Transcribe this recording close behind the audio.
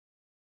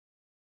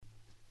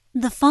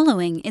The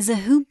following is a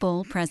Hoop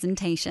Ball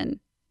presentation.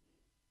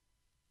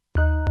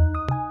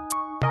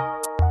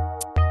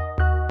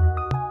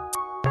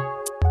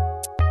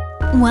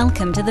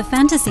 Welcome to the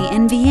Fantasy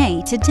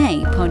NBA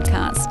Today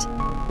podcast.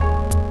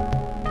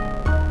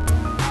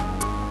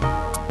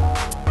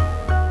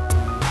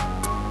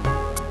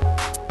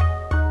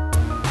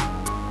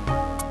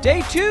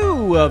 Day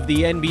 2 of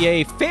the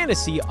NBA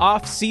Fantasy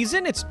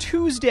Off-Season. It's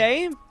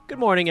Tuesday. Good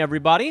morning,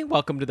 everybody.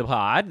 Welcome to the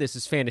pod. This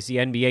is Fantasy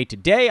NBA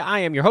Today. I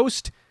am your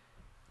host,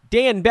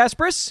 Dan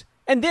Besbris,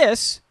 and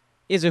this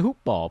is a Hoop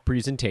Ball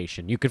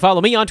presentation. You can follow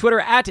me on Twitter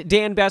at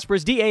Dan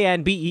Besbris,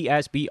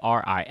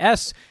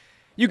 DanBesbris.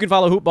 You can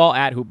follow Hoop Ball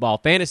at Hoop Ball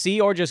Fantasy,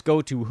 or just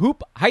go to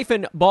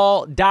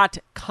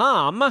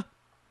hoop-ball.com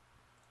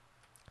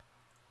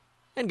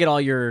and get all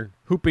your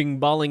hooping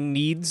balling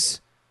needs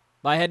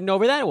by heading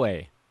over that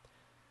way.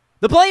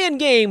 The play-in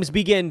games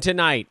begin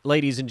tonight,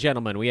 ladies and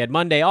gentlemen. We had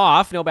Monday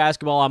off, no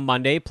basketball on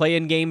Monday.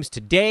 Play-in games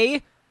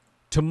today,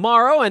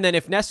 tomorrow, and then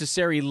if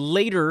necessary,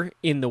 later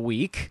in the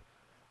week.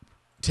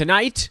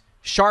 Tonight,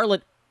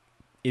 Charlotte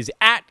is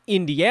at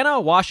Indiana.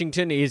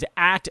 Washington is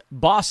at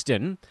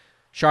Boston.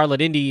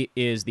 Charlotte-Indy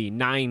is the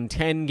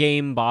 9-10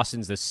 game.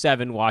 Boston's the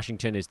 7.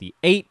 Washington is the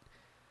 8.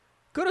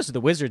 Kudos to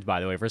the Wizards, by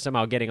the way, for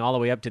somehow getting all the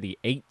way up to the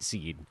 8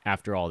 seed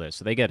after all this.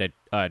 So they get a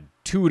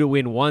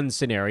 2-to-win-1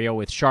 scenario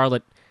with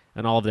Charlotte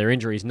and all of their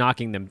injuries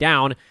knocking them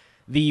down.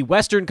 The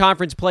Western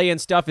Conference play-in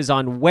stuff is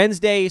on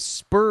Wednesday.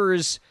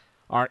 Spurs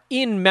are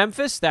in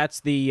Memphis. That's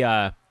the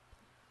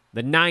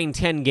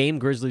 9-10 game.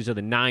 Grizzlies are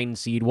the 9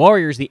 seed.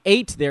 Warriors, the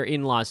 8. They're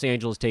in Los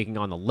Angeles taking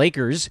on the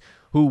Lakers,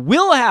 who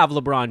will have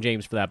LeBron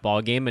James for that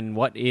ball game, and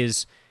what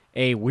is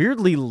a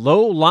weirdly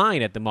low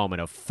line at the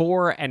moment of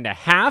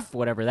 4.5,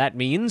 whatever that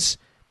means.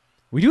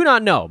 We do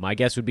not know. My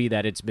guess would be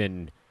that it's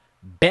been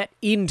bet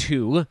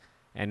into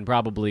and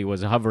probably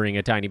was hovering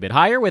a tiny bit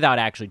higher without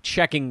actually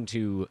checking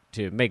to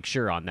make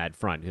sure on that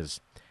front, because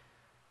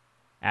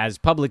as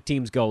public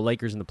teams go,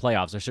 Lakers in the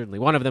playoffs are certainly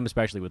one of them,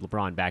 especially with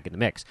LeBron back in the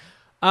mix.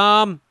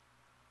 I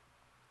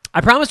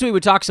promised we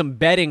would talk some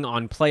betting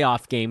on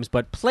playoff games,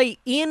 but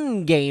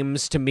play-in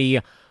games, to me,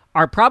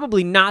 are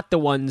probably not the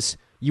ones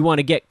you want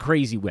to get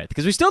crazy with,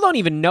 because we still don't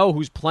even know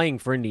who's playing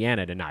for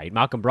Indiana tonight.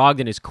 Malcolm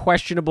Brogdon is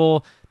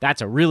questionable.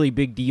 That's a really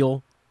big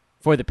deal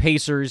for the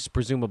Pacers.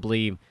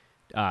 Presumably,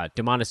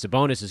 Domantas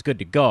Sabonis is good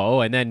to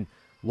go, and then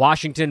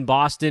Washington,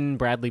 Boston,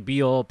 Bradley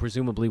Beal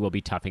presumably will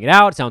be toughing it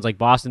out. Sounds like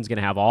Boston's going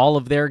to have all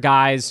of their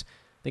guys.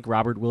 I think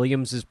Robert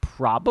Williams is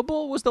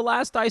probable, was the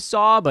last I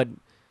saw, but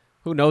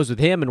who knows with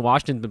him, and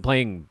Washington's been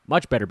playing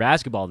much better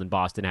basketball than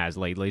Boston has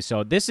lately.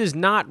 So this is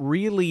not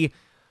really,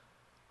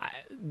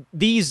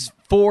 these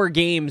 4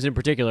 games in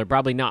particular,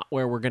 probably not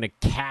where we're going to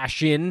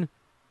cash in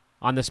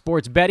on the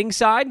sports betting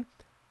side.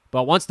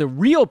 But once the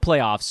real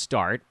playoffs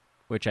start,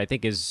 which I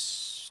think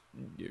is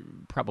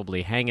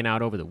probably hanging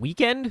out over the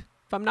weekend,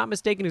 if I'm not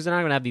mistaken, because they're not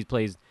going to have these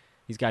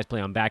guys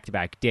play on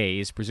back-to-back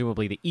days.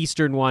 Presumably the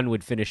Eastern one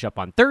would finish up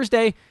on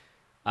Thursday.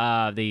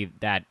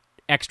 That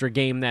extra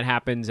game that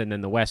happens, and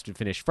then the West would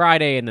finish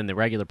Friday, and then the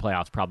regular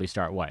playoffs probably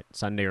start,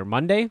 Sunday or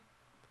Monday?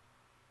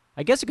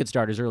 I guess it could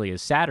start as early as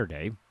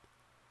Saturday.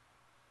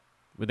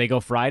 Would they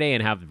go Friday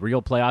and have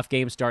real playoff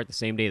games start the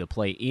same day the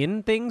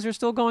play-in things are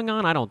still going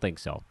on? I don't think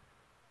so.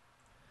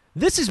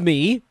 This is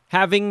me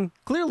having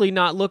clearly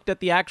not looked at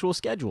the actual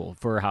schedule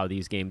for how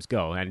these games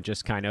go and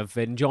just kind of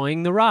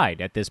enjoying the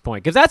ride at this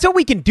point, because that's what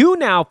we can do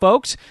now,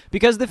 folks,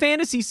 because the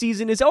fantasy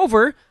season is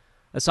over,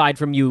 aside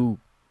from you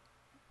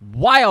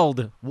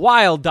wild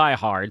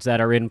diehards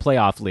that are in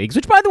playoff leagues,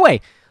 which, by the way,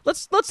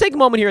 let's take a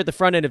moment here at the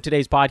front end of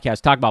today's podcast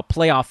to talk about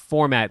playoff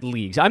format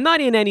leagues. I'm not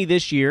in any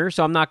this year,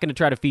 so I'm not going to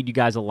try to feed you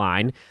guys a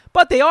line,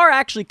 but they are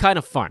actually kind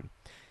of fun.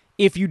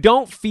 If you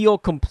don't feel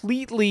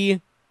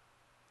completely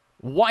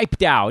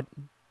wiped out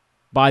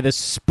by the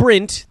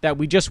sprint that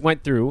we just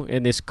went through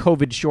in this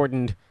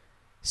COVID-shortened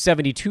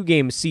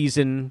 72-game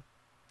season,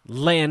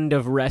 land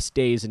of rest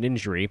days and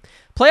injury,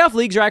 playoff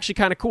leagues are actually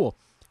kind of cool.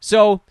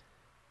 So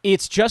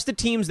it's just the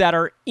teams that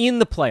are in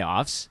the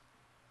playoffs,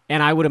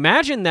 and I would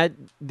imagine that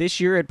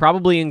this year it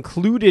probably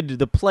included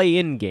the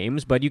play-in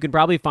games, but you can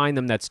probably find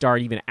them that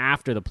start even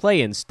after the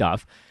play-in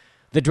stuff.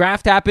 The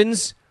draft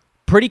happens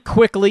pretty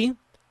quickly.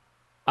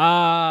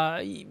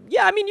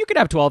 You could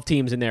have 12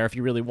 teams in there if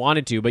you really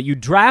wanted to, but you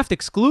draft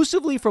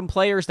exclusively from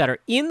players that are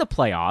in the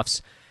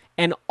playoffs,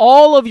 and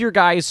all of your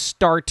guys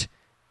start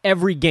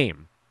every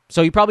game.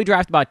 So you probably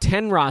draft about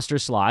 10 roster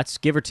slots,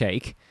 give or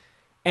take,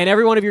 and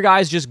every one of your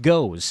guys just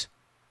goes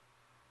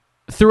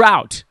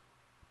throughout.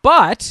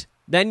 But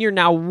then you're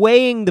now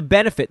weighing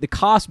the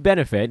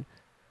cost-benefit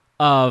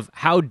of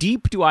how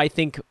deep do I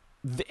think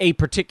a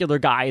particular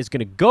guy is going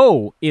to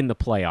go in the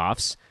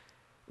playoffs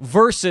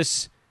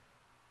versus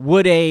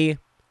would a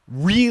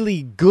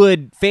really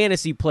good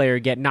fantasy player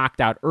get knocked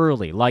out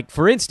early? Like,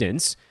 for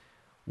instance,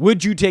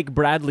 would you take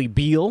Bradley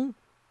Beal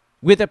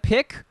with a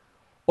pick,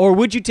 or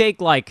would you take,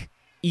 like,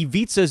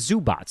 Ivica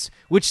Zubac,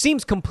 which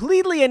seems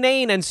completely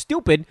inane and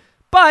stupid,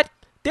 but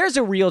there's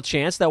a real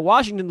chance that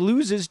Washington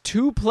loses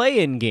 2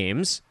 play-in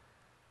games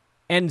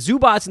And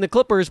Zubats and the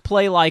Clippers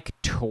play like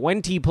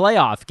 20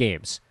 playoff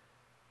games.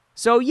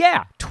 So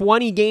yeah,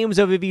 20 games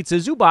of Ivica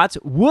Zubats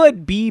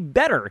would be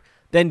better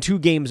than 2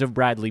 games of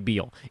Bradley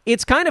Beal.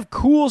 It's kind of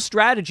cool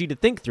strategy to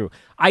think through.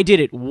 I did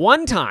it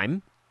one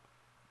time,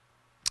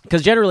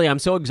 because generally I'm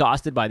so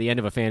exhausted by the end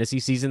of a fantasy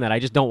season that I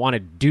just don't want to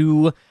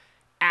do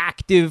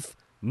active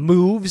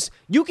moves.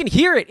 You can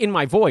hear it in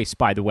my voice,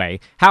 by the way,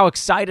 how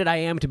excited I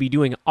am to be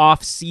doing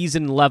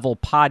off-season level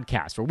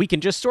podcasts where we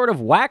can just sort of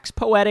wax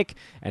poetic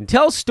and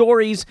tell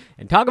stories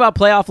and talk about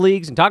playoff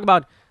leagues and talk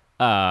about,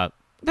 what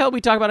the hell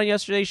we talked about on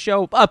yesterday's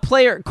show?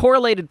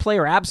 Correlated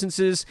player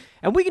absences,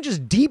 and we can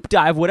just deep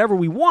dive whatever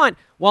we want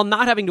while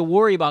not having to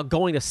worry about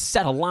going to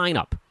set a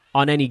lineup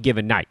on any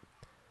given night.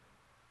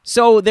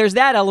 So there's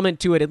that element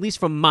to it, at least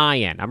from my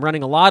end. I'm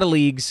running a lot of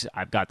leagues.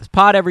 I've got this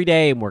pod every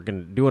day. I'm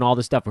doing all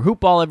this stuff for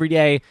Hoopball every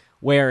day,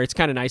 where it's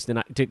kind of nice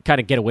to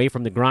kind of get away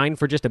from the grind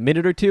for just a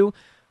minute or two.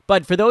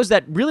 But for those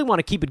that really want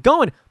to keep it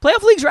going,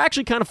 playoff leagues are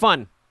actually kind of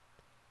fun.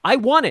 I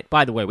won it,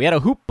 by the way. We had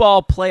a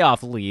Hoopball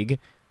playoff league.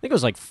 I think it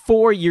was like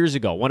 4 years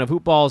ago. One of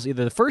Hoopball's,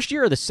 either the first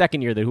year or the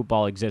second year that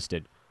Hoopball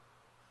existed.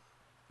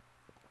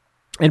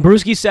 And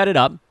Brewski set it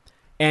up,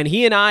 and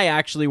he and I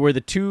actually were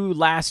the 2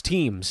 last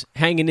teams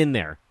hanging in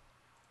there.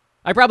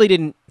 I probably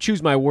didn't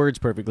choose my words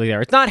perfectly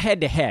there. It's not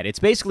head-to-head. It's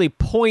basically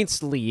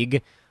points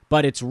league,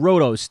 but it's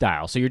roto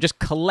style. So you're just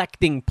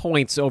collecting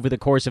points over the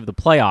course of the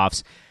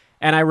playoffs.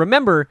 And I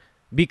remember,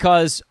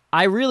 because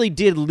I really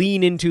did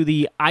lean into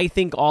I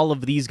think all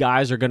of these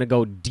guys are going to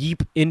go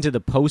deep into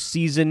the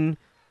postseason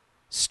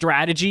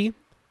strategy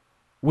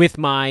with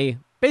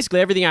basically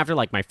everything after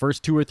like my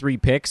first 2 or 3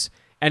 picks.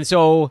 And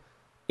so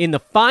in the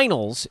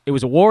finals, it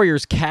was a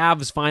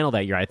Warriors-Cavs final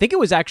that year. I think it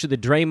was actually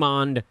the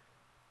Draymond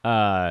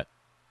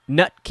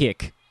nut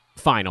kick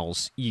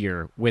finals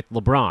year with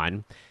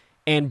LeBron,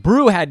 and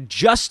Brew had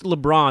just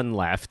LeBron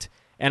left,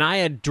 and I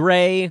had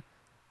Dre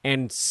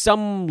and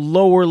some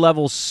lower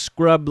level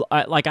scrub,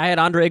 like I had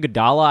Andre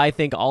Iguodala, I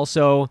think,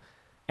 also,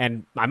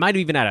 and I might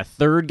have even had a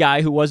third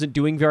guy who wasn't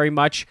doing very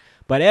much,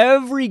 but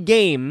every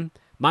game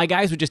my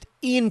guys would just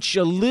inch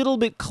a little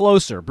bit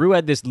closer. Brew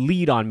had this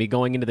lead on me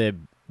going into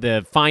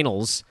the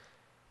finals,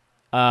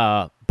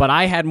 but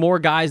I had more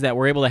guys that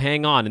were able to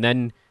hang on,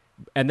 and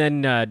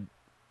then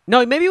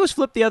no, maybe it was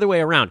flipped the other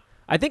way around.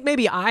 I think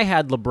maybe I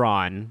had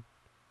LeBron,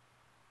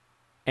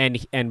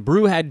 and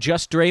Brew had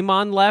just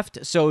Draymond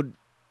left, so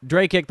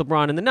Dre kicked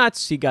LeBron in the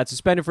nuts. He got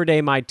suspended for a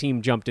day. My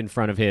team jumped in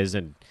front of his,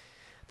 and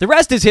the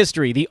rest is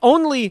history. The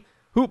only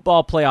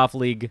Hoopball playoff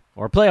league,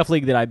 or playoff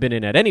league that I've been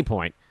in at any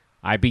point,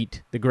 I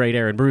beat the great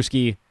Aaron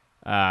Brewski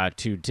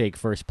to take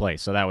first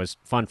place, so that was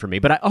fun for me.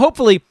 But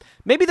hopefully,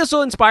 maybe this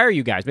will inspire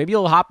you guys. Maybe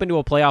you'll hop into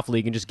a playoff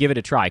league and just give it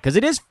a try, because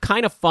it is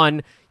kind of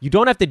fun. You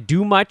don't have to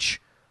do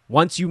much.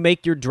 Once you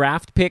make your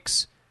draft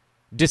picks,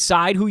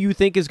 decide who you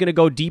think is going to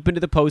go deep into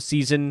the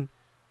postseason.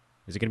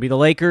 Is it going to be the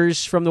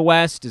Lakers from the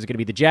West? Is it going to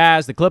be the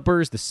Jazz, the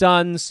Clippers, the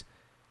Suns?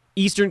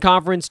 Eastern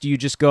Conference, do you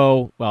just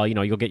go, well,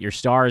 you'll get your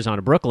stars on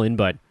a Brooklyn,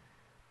 but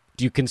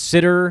do you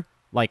consider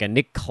like a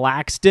Nick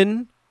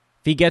Claxton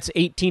if he gets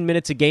 18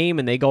 minutes a game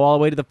and they go all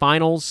the way to the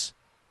finals?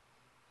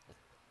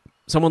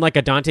 Someone like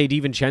a Dante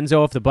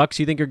DiVincenzo if the Bucks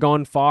you think are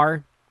going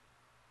far?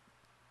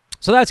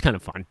 So that's kind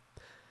of fun.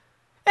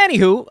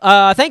 Anywho,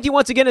 thank you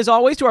once again, as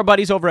always, to our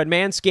buddies over at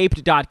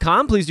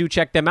Manscaped.com. Please do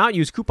check them out.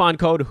 Use coupon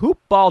code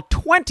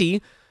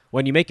HoopBall20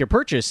 when you make your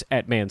purchase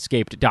at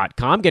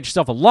Manscaped.com. Get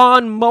yourself a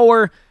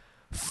Lawnmower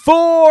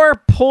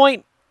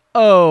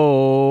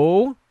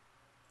 4.0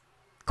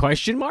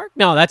 question mark?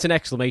 No, that's an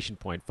exclamation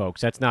point, folks.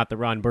 That's not the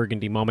Ron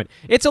Burgundy moment.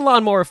 It's a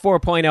Lawnmower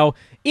 4.0.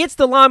 It's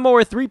the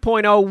Lawnmower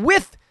 3.0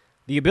 with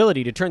the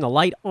ability to turn the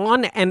light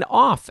on and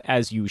off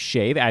as you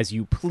shave, as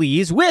you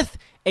please, with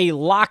a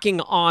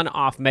locking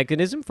on-off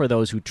mechanism for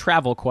those who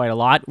travel quite a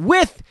lot,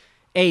 with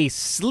a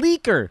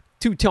sleeker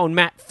two-tone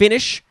matte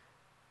finish,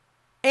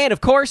 and,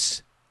 of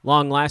course,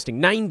 long-lasting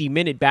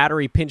 90-minute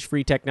battery,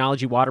 pinch-free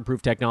technology,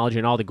 waterproof technology,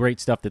 and all the great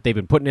stuff that they've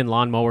been putting in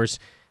lawnmowers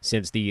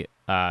since the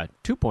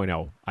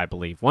 2.0, I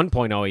believe.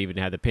 1.0 even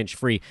had the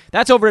pinch-free.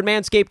 That's over at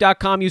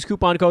Manscaped.com. Use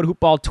coupon code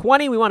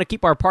HoopBall20. We want to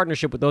keep our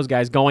partnership with those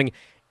guys going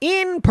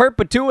in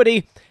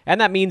perpetuity, and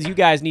that means you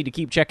guys need to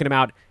keep checking them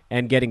out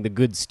and getting the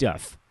good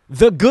stuff.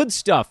 The good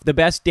stuff, the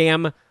best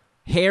damn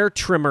hair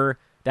trimmer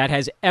that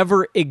has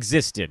ever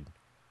existed,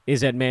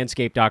 is at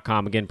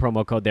Manscaped.com. Again,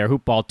 promo code there,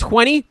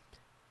 HoopBall20,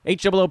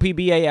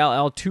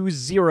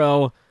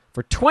 HOOPBALL20,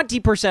 for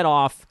 20%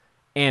 off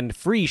and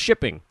free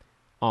shipping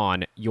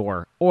on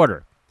your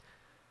order.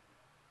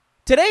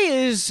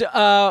 Today is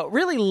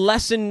really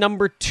lesson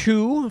number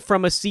 2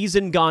 from a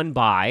season gone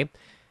by,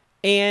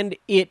 and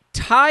it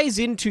ties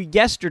into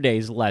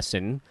yesterday's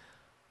lesson,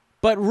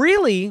 but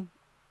really,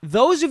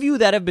 those of you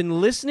that have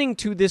been listening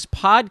to this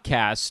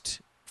podcast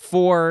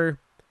for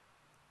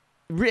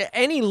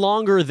any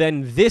longer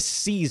than this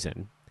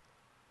season,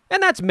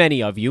 and that's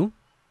many of you,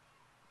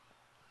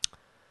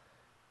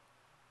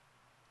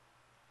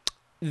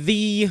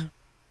 you'd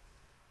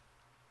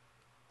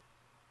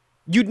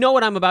know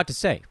what I'm about to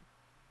say.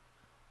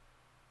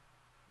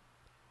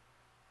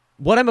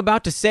 What I'm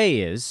about to say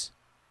is,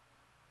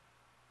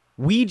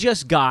 we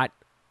just got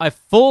a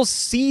full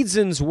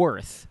season's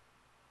worth,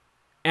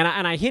 and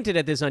I hinted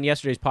at this on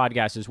yesterday's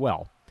podcast as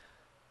well,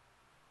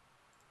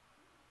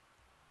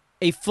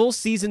 a full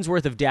season's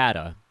worth of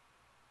data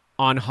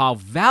on how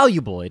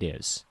valuable it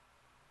is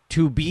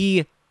to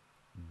be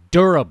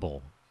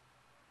durable.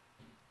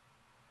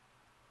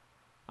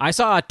 I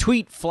saw a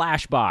tweet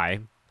flash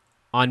by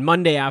on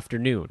Monday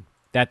afternoon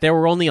that there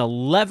were only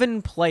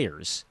 11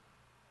 players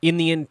in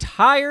the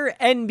entire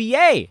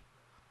NBA,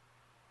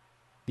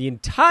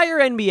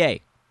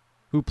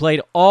 who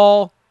played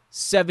all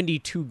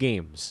 72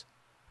 games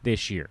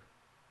this year.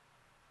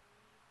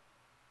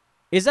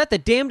 Is that the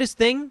damnedest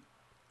thing?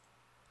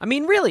 I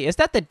mean, really, is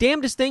that the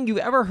damnedest thing you've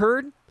ever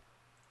heard?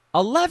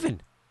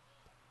 11.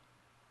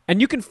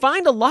 And you can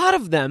find a lot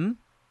of them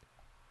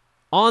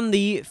on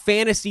the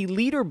fantasy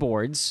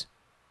leaderboards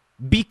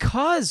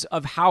because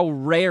of how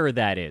rare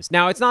that is.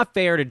 Now, it's not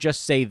fair to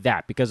just say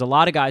that because a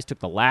lot of guys took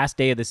the last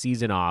day of the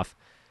season off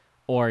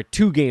or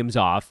 2 games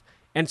off.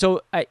 And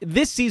so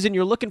this season,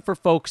 you're looking for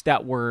folks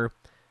that were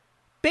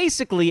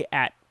basically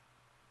at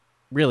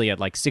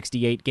like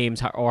 68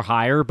 games or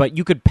higher, but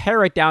you could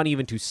pare it down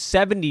even to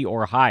 70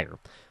 or higher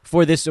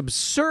for this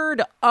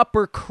absurd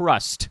upper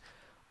crust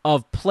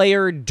of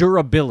player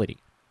durability.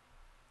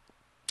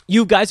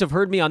 You guys have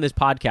heard me on this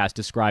podcast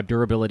describe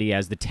durability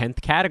as the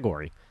 10th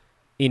category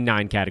in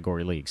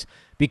 9-category leagues,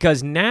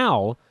 because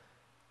now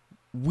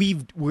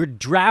we're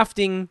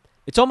drafting.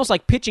 It's almost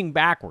like pitching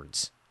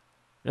backwards.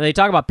 Now, they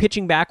talk about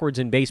pitching backwards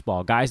in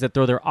baseball, guys that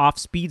throw their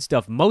off-speed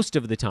stuff most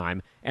of the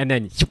time and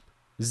then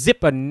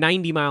zip a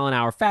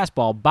 90-mile-an-hour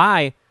fastball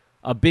by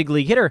a big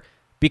league hitter,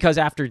 because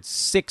after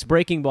 6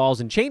 breaking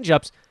balls and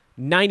changeups,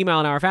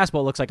 90-mile-an-hour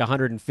fastball looks like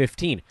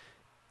 115.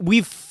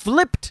 We've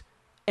flipped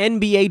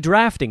NBA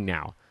drafting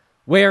now,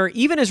 where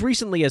even as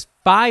recently as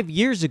 5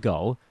 years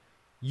ago,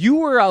 you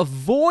were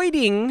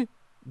avoiding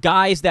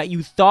guys that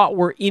you thought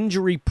were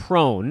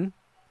injury-prone,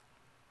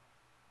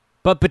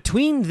 but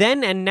between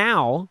then and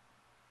now,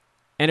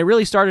 and it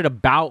really started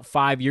about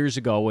 5 years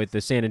ago with the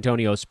San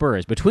Antonio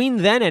Spurs, between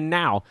then and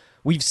now,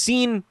 we've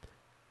seen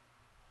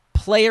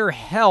player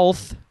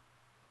health,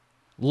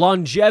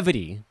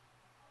 longevity,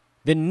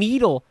 the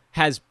needle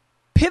has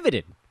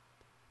pivoted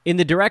in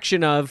the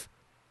direction of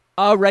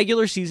a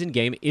regular season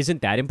game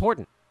isn't that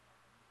important.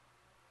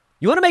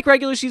 You want to make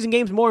regular season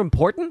games more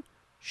important?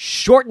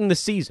 Shorten the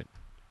season.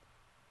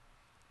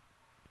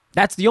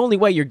 That's the only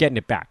way you're getting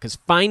it back, because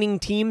finding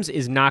teams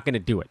is not going to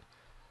do it.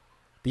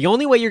 The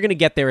only way you're going to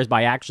get there is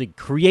by actually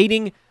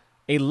creating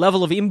a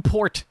level of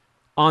import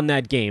on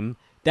that game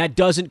that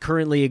doesn't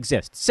currently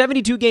exist.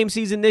 72-game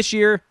season this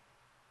year,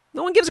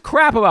 no one gives a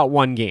crap about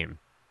one game.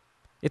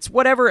 It's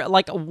whatever,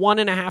 like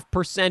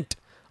 1.5%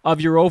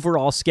 of your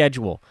overall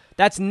schedule.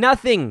 That's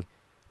nothing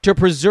to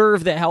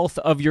preserve the health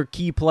of your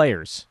key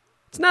players.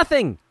 It's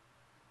nothing.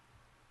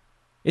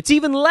 It's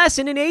even less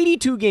in an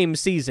 82-game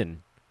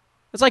season.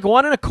 It's like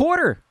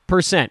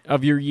 1.25%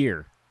 of your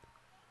year.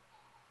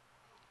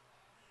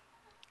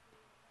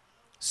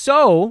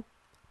 So,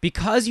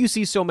 because you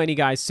see so many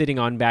guys sitting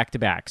on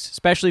back-to-backs,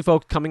 especially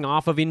folks coming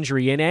off of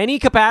injury in any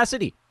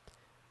capacity,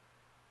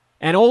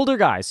 and older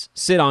guys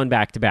sit on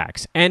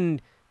back-to-backs,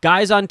 and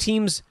guys on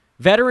teams,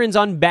 veterans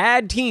on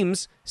bad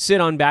teams, sit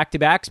on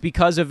back-to-backs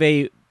because of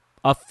a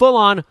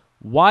full-on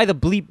why the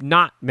bleep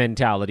not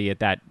mentality at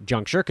that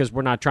juncture, because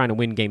we're not trying to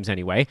win games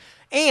anyway,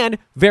 and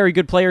very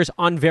good players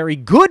on very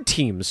good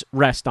teams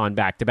rest on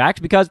back-to-backs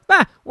because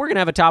we're going to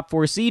have a top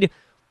 4 seed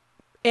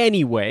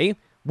anyway.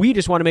 We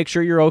just want to make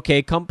sure you're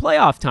okay come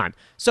playoff time.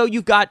 So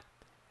you've got,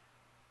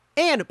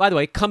 and by the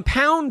way,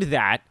 compound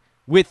that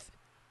with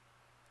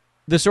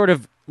the sort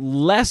of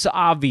less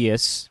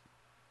obvious,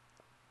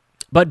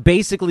 but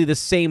basically the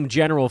same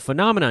general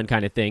phenomenon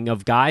kind of thing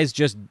of guys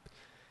just,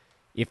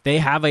 if they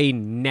have a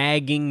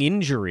nagging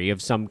injury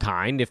of some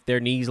kind, if their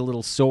knee's a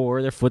little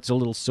sore, their foot's a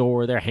little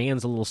sore, their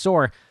hand's a little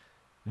sore,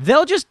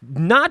 they'll just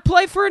not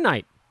play for a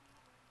night.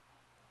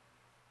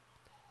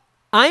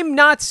 I'm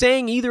not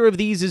saying either of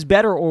these is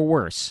better or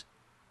worse.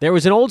 There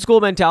was an old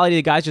school mentality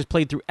that guys just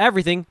played through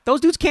everything.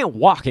 Those dudes can't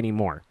walk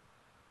anymore.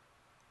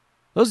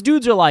 Those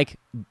dudes are like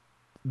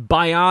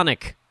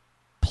bionic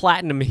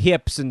platinum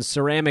hips and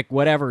ceramic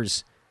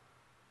whatevers.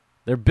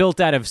 They're built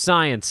out of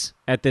science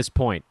at this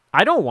point.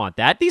 I don't want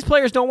that. These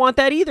players don't want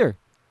that either.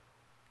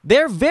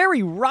 They're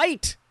very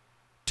right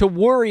to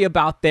worry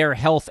about their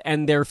health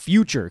and their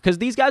future, because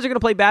these guys are going to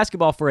play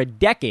basketball for a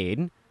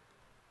decade,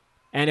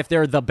 and if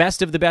they're the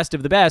best of the best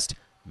of the best,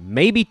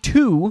 maybe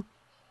 2,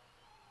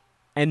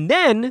 and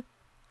then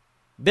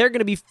they're going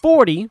to be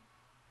 40,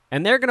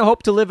 and they're going to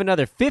hope to live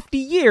another 50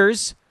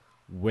 years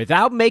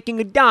without making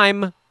a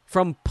dime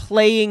from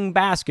playing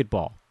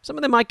basketball. Some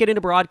of them might get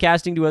into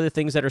broadcasting, do other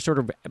things that are sort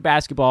of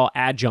basketball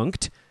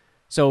adjunct.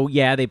 So,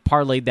 yeah, they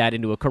parlayed that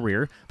into a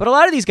career. But a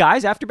lot of these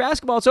guys, after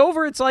basketball's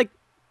over, it's like,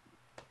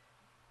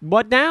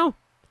 what now?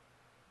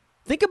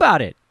 Think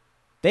about it.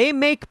 They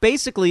make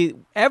basically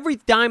every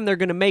dime they're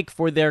going to make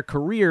for their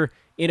career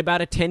in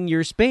about a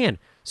 10-year span.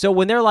 So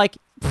when they're like,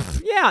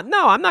 yeah,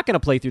 no, I'm not going to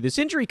play through this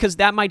injury because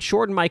that might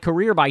shorten my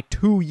career by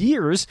 2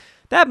 years,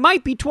 that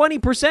might be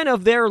 20%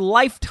 of their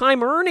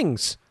lifetime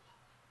earnings.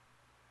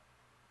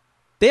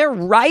 They're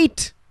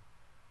right.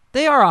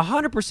 They are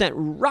 100%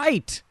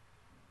 right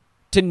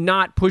to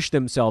not push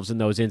themselves in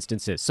those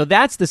instances. So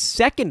that's the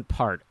second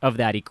part of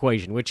that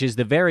equation, which is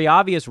the very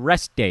obvious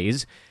rest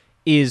days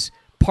is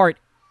part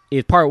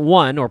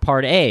one or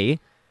part A.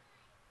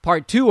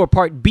 Part two or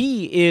part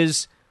B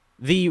is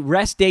the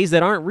rest days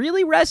that aren't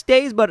really rest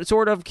days, but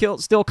sort of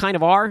still kind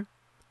of are.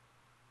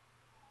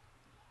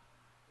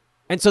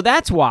 And so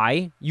that's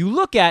why you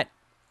look at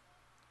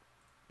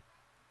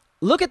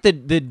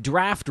the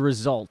draft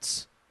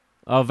results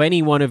of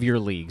any one of your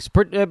leagues,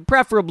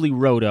 preferably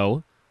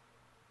Roto,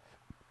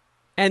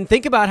 and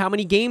think about how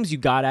many games you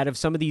got out of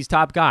some of these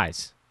top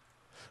guys.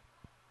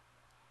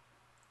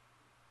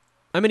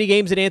 How many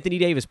games did Anthony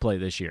Davis play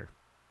this year?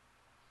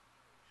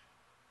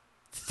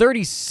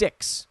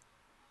 36.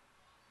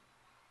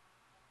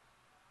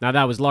 Now,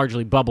 that was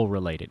largely bubble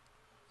related.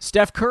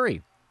 Steph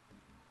Curry,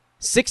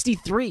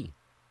 63,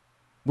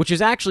 which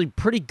is actually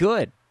pretty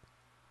good.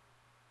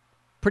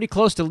 Pretty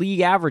close to league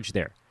average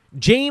there.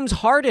 James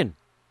Harden,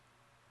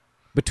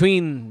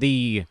 between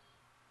the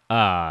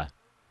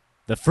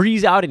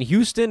freeze out in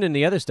Houston and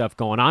the other stuff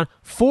going on,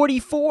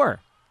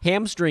 44.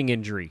 Hamstring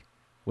injury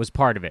was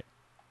part of it.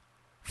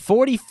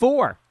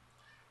 44.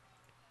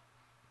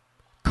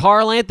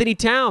 Karl Anthony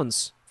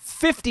Towns,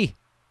 50.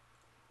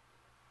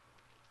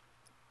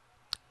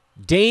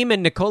 Dame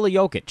and Nikola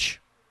Jokic.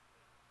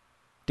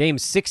 Dame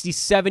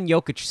 67,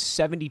 Jokic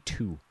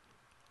 72.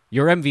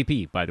 Your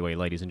MVP, by the way,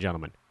 ladies and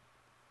gentlemen.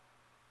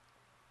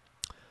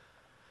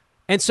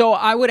 And so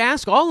I would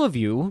ask all of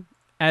you,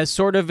 as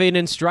sort of an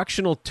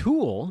instructional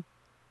tool,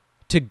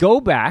 to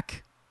go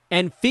back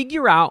and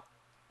figure out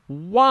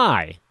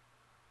why.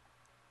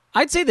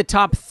 I'd say the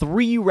top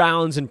 3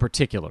 rounds in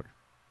particular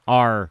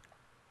are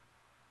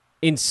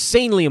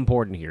insanely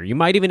important here. You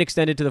might even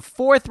extend it to the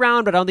 4th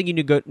round, but I don't think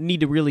you need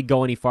to really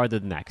go any farther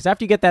than that. Because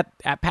after you get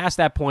that past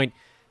that point,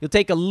 you'll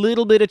take a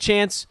little bit of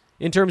chance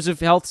in terms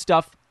of health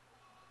stuff.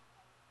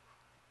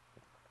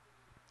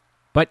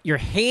 But you're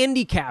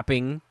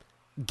handicapping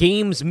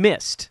games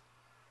missed.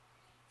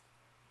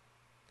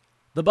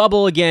 The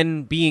bubble,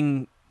 again,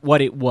 being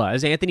what it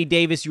was. Anthony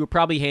Davis, you were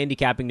probably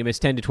handicapping to miss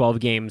 10 to 12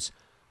 games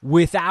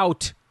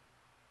without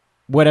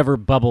whatever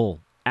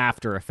bubble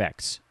after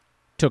effects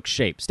took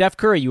shape. Steph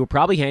Curry, you were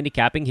probably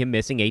handicapping him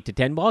missing 8 to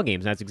 10 ball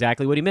games. That's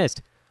exactly what he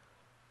missed.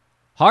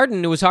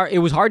 Harden, it was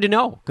hard to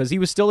know because he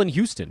was still in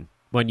Houston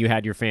when you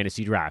had your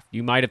fantasy draft.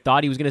 You might have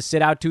thought he was going to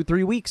sit out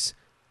 2-3 weeks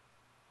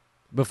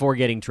before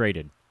getting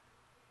traded.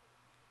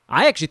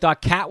 I actually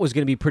thought Cat was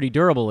going to be pretty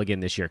durable again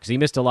this year because he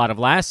missed a lot of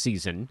last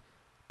season,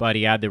 but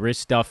he had the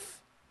wrist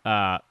stuff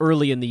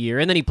early in the year,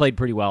 and then he played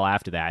pretty well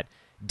after that.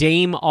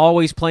 Dame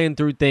always playing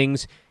through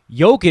things.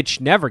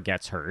 Jokic never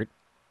gets hurt.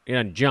 He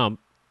doesn't jump.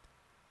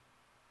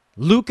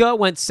 Luka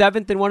went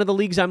 7th in one of the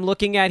leagues I'm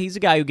looking at. He's a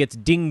guy who gets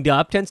dinged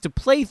up, tends to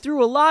play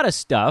through a lot of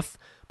stuff,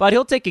 but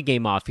he'll take a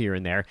game off here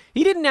and there.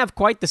 He didn't have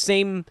quite the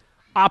same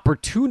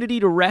opportunity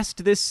to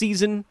rest this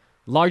season,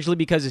 largely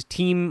because his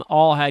team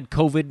all had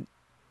COVID.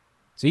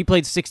 So he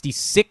played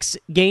 66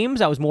 games.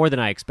 That was more than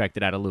I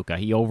expected out of Luka.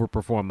 He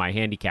overperformed my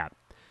handicap.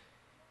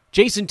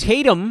 Jason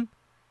Tatum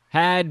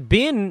had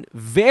been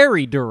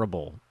very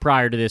durable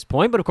prior to this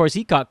point, but of course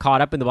he got caught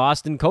up in the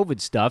Boston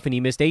COVID stuff, and he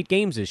missed 8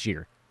 games this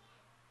year.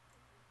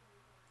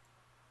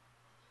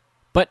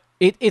 But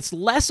it's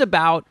less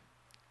about...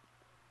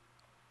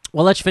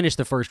 Well, let's finish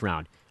the first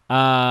round.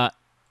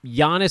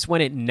 Giannis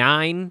went at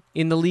 9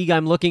 in the league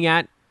I'm looking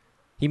at.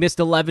 He missed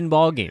 11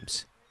 ball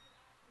games.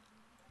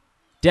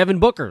 Devin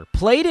Booker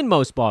played in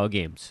most ball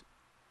games.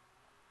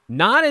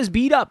 Not as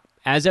beat up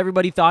as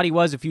everybody thought he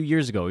was a few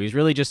years ago. He was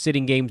really just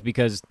sitting games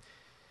because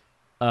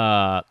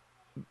Phoenix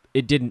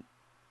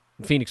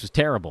was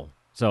terrible.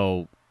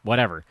 So,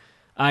 whatever.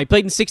 He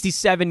played in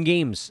 67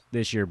 games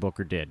this year,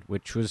 Booker did,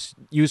 which was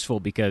useful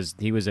because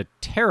he was a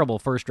terrible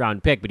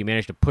first-round pick, but he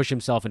managed to push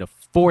himself into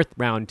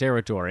 4th-round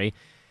territory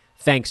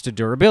thanks to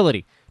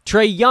durability.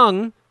 Trae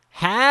Young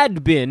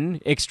had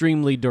been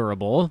extremely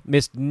durable,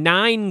 missed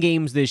 9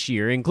 games this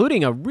year,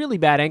 including a really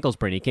bad ankle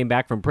sprain. He came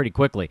back from pretty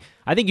quickly.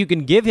 I think you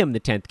can give him the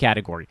 10th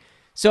category.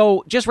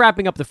 So just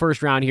wrapping up the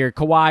first round here,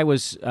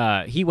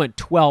 Kawhi he went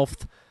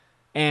 12th,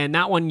 and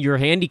that one you're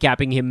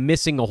handicapping him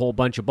missing a whole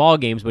bunch of ball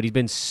games, but he's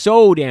been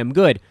so damn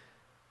good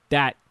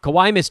that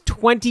Kawhi missed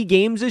 20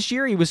 games this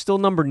year. He was still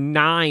number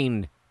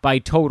 9 by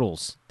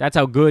totals. That's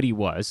how good he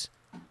was.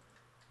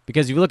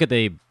 Because if you look at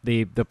the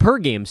per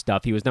game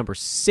stuff, he was number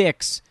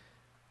 6,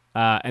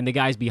 and the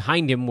guys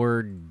behind him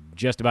were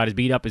just about as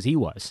beat up as he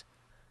was.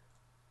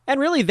 And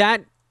really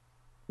that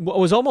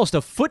was almost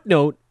a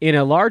footnote in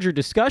a larger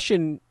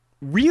discussion,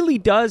 really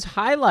does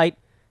highlight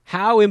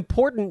how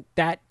important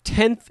that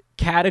 10th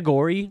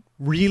category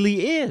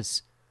really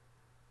is.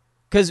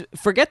 Because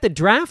forget the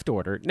draft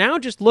order. Now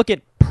just look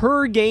at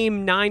per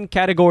game 9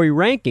 category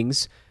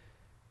rankings,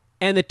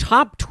 and the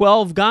top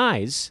 12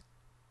 guys: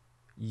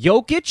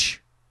 Jokic,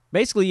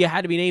 Basically, you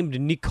had to be named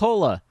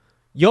Nikola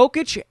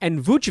Jokic,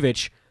 and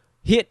Vucevic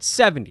hit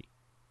 70.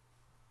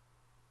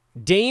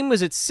 Dame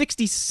was at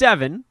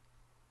 67.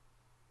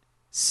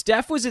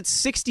 Steph was at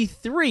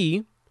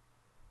 63.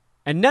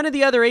 And none of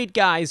the other 8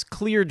 guys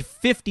cleared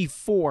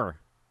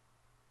 54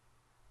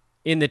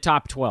 in the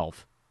top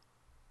 12.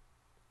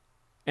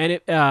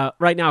 And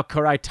right now,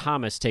 Kari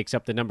Thomas takes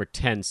up the number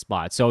 10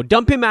 spot. So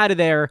dump him out of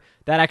there.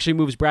 That actually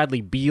moves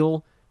Bradley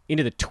Beal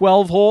into the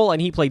 12 hole,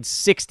 and he played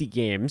 60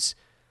 games.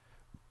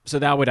 So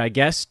that would, I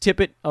guess, tip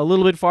it a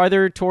little bit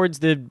farther towards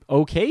the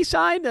okay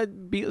side.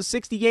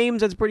 60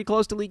 games, that's pretty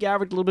close to league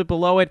average, a little bit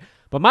below it.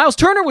 But Miles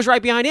Turner was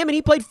right behind him, and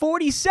he played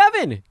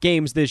 47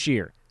 games this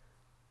year.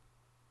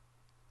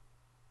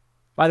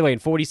 By the way, in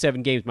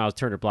 47 games, Miles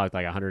Turner blocked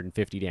like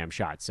 150 damn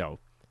shots. So,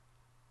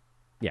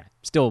 yeah,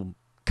 still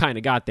kind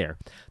of got there.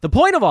 The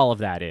point of all of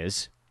that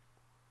is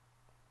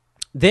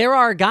there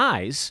are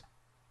guys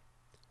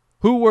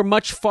who were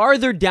much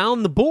farther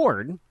down the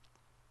board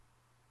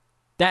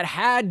that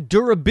had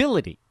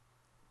durability,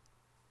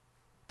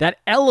 that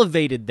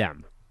elevated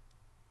them.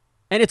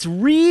 And it's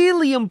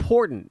really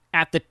important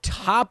at the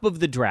top of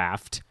the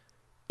draft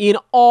in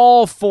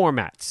all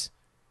formats.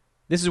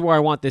 This is where I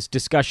want this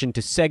discussion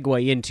to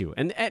segue into.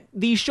 And at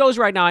these shows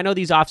right now, I know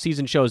these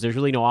off-season shows, there's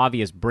really no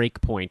obvious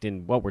break point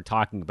in what we're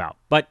talking about.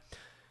 But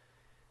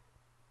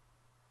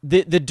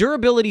the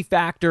durability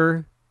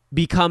factor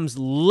becomes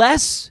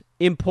less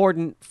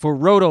important for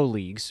roto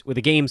leagues with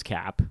a games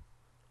cap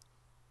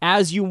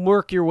as you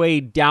work your way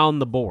down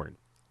the board.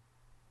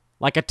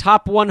 Like a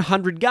top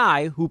 100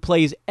 guy who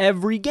plays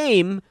every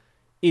game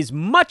is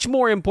much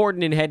more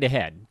important in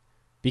head-to-head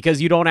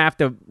because you don't have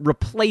to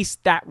replace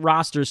that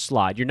roster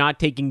slot. You're not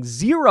taking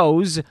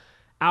zeros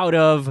out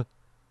of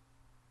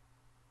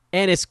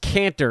Enes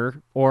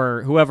Kanter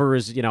or whoever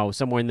is,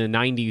 somewhere in the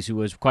 90s who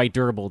was quite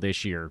durable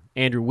this year.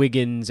 Andrew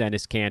Wiggins,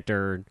 Enes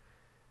Kanter.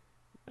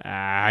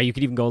 You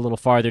could even go a little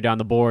farther down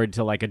the board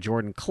to like a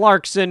Jordan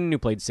Clarkson who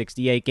played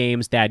 68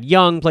 games. Thad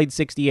Young played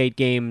 68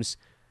 games.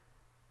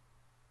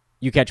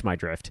 You catch my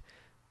drift.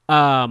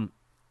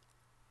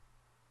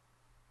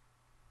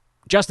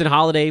 Justin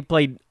Holiday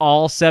played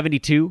all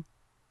 72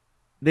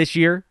 this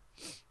year,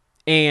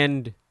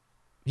 and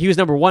he was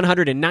number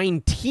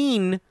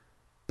 119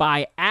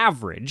 by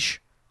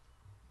average,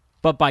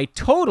 but by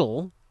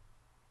total,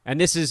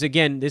 and this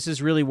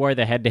is really where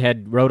the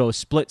head-to-head roto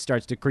split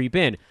starts to creep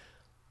in.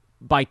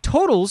 By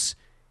totals,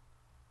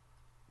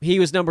 he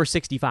was number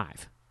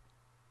 65.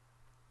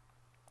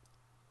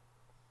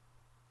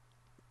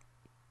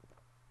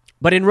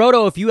 But in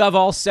roto, if you have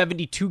all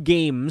 72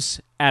 games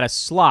at a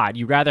slot,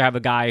 you'd rather have a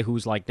guy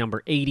who's like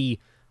number 80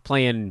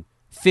 playing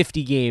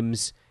 50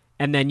 games,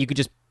 and then you could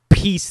just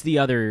piece the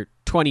other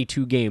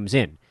 22 games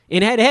in.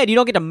 In head-to-head, you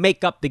don't get to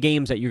make up the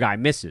games that your guy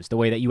misses the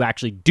way that you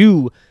actually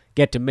do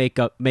get to make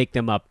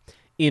them up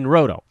in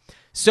roto.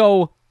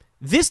 So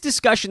this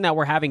discussion that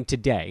we're having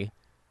today,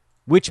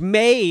 which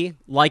may,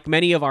 like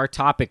many of our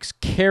topics,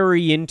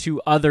 carry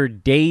into other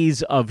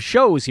days of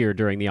shows here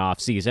during the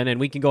offseason. And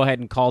we can go ahead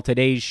and call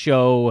today's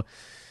show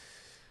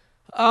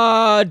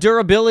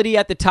Durability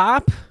at the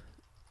Top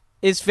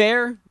is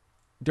fair.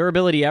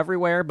 Durability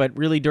everywhere, but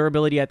really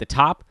durability at the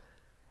top.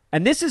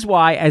 And this is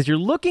why, as you're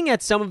looking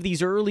at some of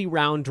these early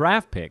round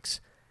draft picks,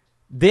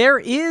 there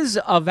is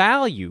a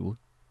value,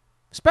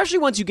 especially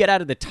once you get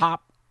out of the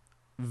top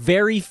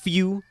very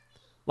few.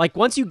 Like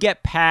once you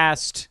get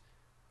past...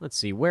 Let's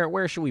see,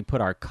 where should we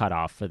put our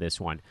cutoff for this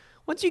one?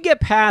 Once you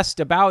get past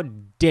about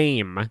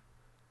Dame,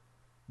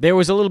 there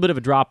was a little bit of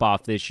a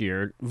drop-off this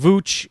year.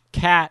 Vooch,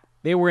 Cat,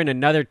 they were in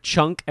another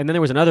chunk, and then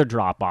there was another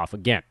drop-off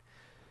again.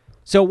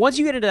 So once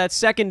you get into that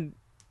second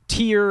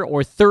tier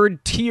or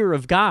third tier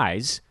of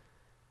guys,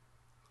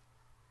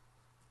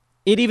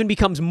 it even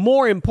becomes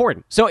more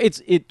important. So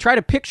try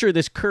to picture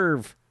this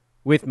curve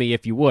with me,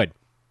 if you would.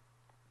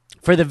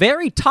 For the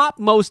very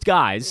topmost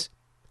guys,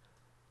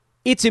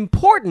 it's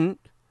important,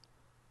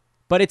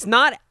 but it's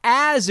not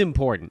as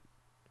important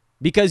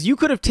because you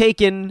could have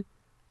taken,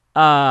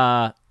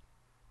 trying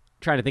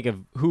to think of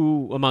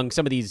who among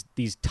some of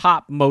these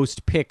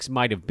topmost picks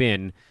might have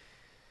been.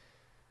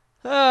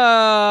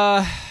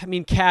 Cat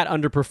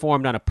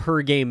underperformed on a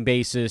per-game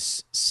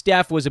basis.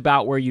 Steph was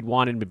about where you'd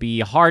want him to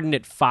be. Harden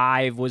at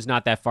 5 was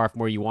not that far from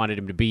where you wanted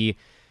him to be.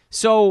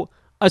 So,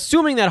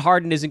 assuming that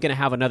Harden isn't going to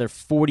have another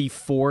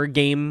 44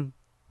 game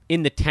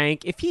in the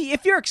tank,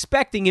 if you're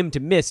expecting him to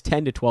miss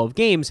 10 to 12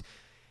 games,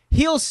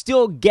 he'll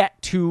still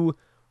get to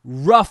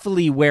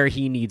roughly where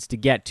he needs to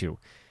get to.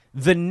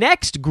 The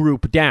next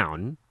group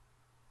down,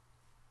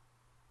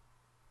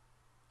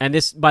 and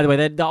this, by the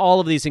way, all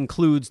of these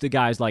includes the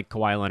guys like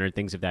Kawhi Leonard,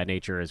 things of that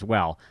nature as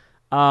well.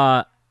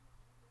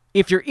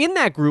 If you're in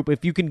that group,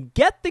 if you can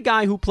get the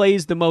guy who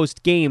plays the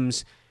most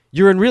games,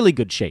 you're in really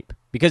good shape.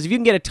 Because if you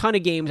can get a ton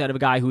of games out of a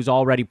guy who's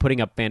already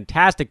putting up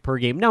fantastic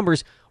per-game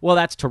numbers, well,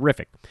 that's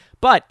terrific.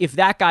 But if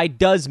that guy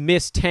does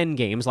miss 10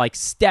 games, like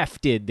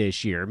Steph did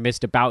this year,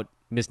 missed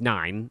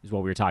 9 is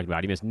what we were talking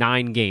about. He missed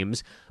 9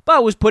 games,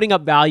 but was putting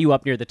up value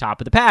up near the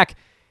top of the pack.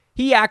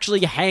 he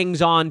actually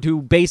hangs on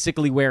to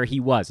basically where he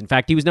was. In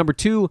fact, he was number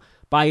 2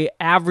 by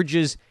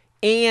averages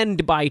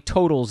and by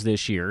totals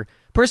this year,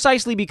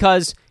 precisely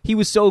because he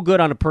was so good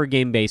on a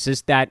per-game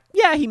basis that,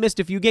 yeah, he missed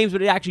a few games,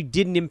 but it actually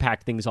didn't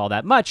impact things all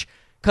that much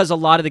because a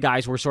lot of the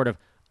guys were sort of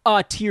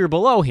a tier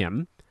below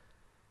him.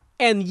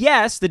 And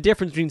yes, the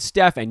difference between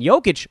Steph and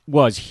Jokic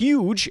was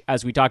huge,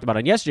 as we talked about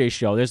on yesterday's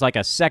show. There's like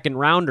a second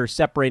rounder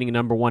separating a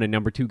number 1 and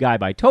number 2 guy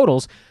by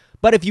totals.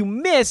 But if you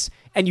miss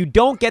and you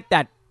don't get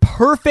that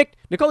perfect...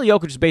 Nikola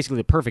Jokic is basically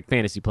the perfect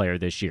fantasy player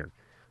this year.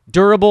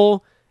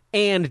 Durable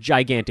and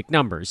gigantic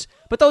numbers.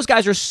 But those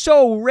guys are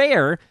so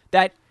rare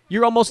that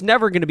you're almost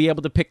never going to be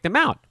able to pick them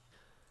out.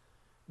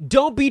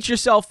 Don't beat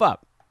yourself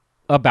up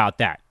about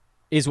that,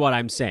 is what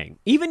I'm saying.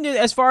 Even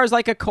as far as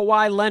like a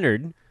Kawhi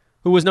Leonard,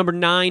 who was number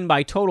 9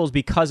 by totals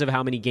because of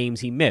how many games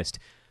he missed.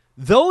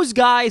 Those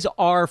guys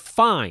are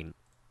fine.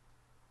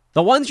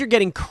 The ones you're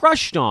getting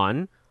crushed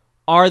on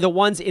are the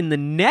ones in the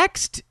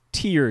next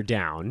tier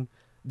down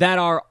that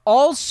are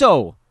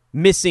also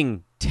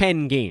missing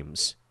 10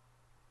 games.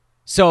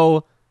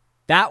 So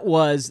that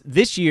was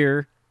this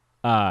year,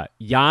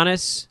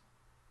 Giannis.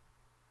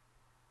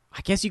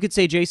 I guess you could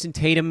say Jason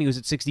Tatum. He was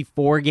at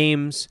 64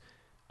 games.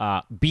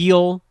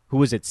 Beal, who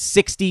was at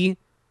 60,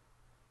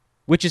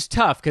 which is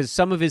tough because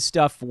some of his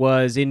stuff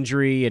was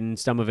injury and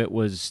some of it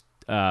was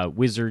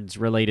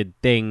Wizards-related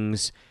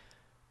things.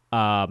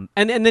 And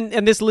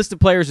this list of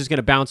players is going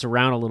to bounce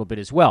around a little bit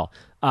as well.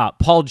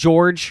 Paul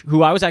George,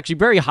 who I was actually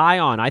very high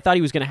on. I thought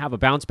he was going to have a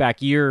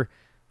bounce-back year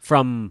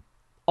from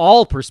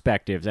all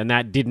perspectives, and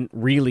that didn't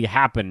really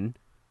happen.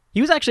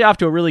 He was actually off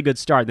to a really good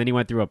start, and then he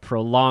went through a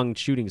prolonged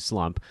shooting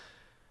slump.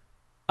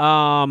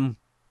 If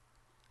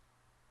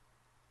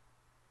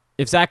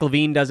Zach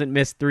LaVine doesn't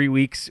miss 3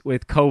 weeks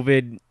with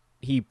COVID,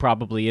 he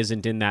probably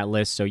isn't in that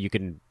list, so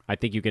I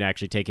think you can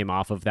actually take him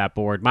off of that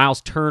board.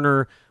 Miles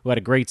Turner, who had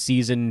a great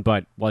season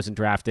but wasn't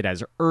drafted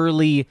as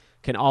early,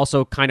 can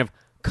also kind of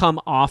come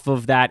off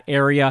of that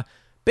area.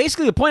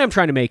 Basically, the point I'm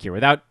trying to make here,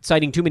 without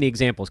citing too many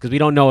examples, because we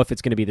don't know if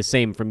it's going to be the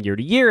same from year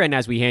to year, and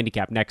as we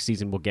handicap next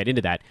season, we'll get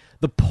into that.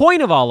 The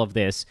point of all of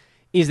this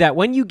is that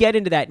when you get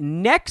into that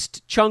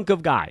next chunk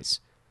of guys,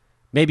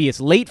 maybe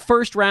it's late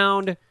first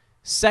round,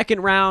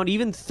 second round,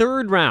 even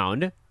third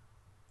round,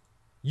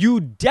 you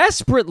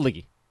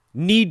desperately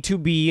need to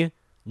be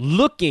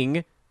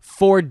looking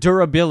for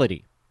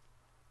durability.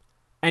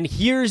 And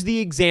here's the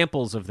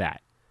examples of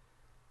that.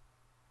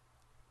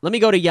 Let me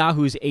go to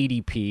Yahoo's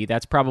ADP.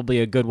 That's probably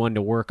a good one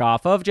to work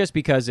off of just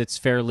because it's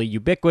fairly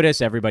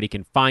ubiquitous. Everybody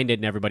can find it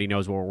and everybody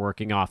knows what we're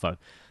working off of.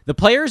 The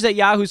players that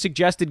Yahoo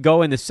suggested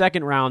go in the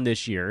second round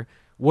this year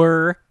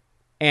were,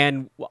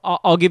 and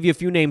I'll give you a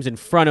few names in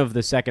front of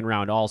the second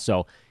round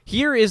also.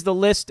 Here is the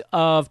list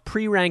of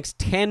pre-ranks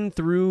 10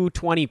 through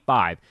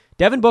 25.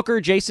 Devin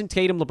Booker, Jason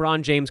Tatum,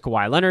 LeBron James,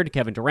 Kawhi Leonard,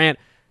 Kevin Durant,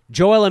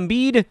 Joel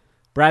Embiid,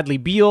 Bradley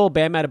Beal,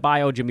 Bam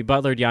Adebayo, Jimmy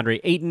Butler, DeAndre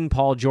Ayton,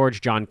 Paul George,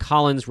 John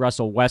Collins,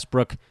 Russell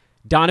Westbrook,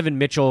 Donovan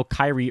Mitchell,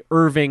 Kyrie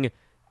Irving,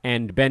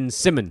 and Ben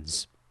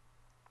Simmons.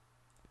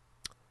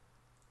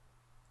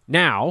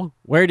 Now,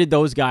 where did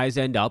those guys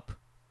end up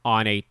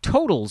on a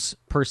totals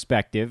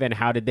perspective, and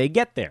how did they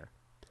get there?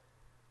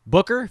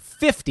 Booker,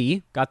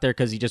 50, got there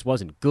because he just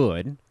wasn't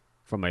good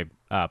from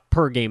a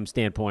per-game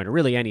standpoint, or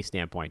really any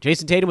standpoint.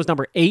 Jason Tatum was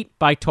number 8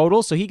 by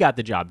total, so he got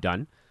the job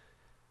done.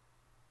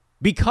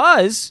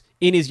 Because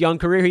in his young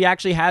career, he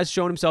actually has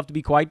shown himself to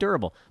be quite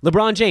durable.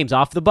 LeBron James,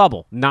 off the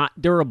bubble,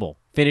 not durable,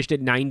 finished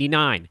at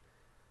 99.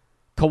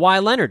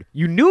 Kawhi Leonard,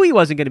 you knew he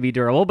wasn't going to be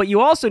durable, but you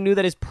also knew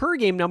that his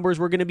per-game numbers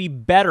were going to be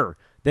better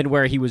than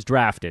where he was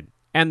drafted,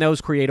 and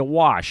those create a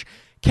wash.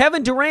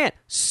 Kevin Durant,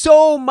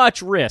 so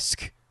much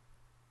risk.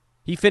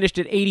 He finished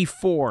at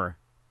 84.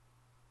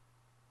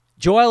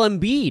 Joel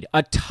Embiid,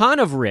 a ton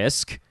of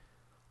risk.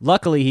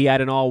 Luckily, he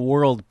had an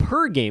all-world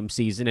per-game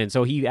season, and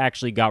so he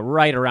actually got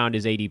right around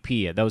his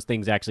ADP. Those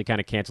things actually kind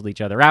of canceled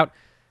each other out.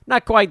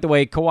 Not quite the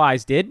way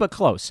Kawhi's did, but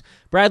close.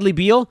 Bradley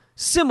Beal,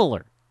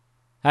 similar.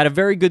 Had a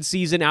very good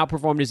season,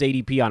 outperformed his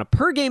ADP on a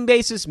per-game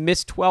basis,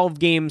 missed 12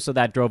 games, so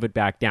that drove it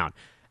back down.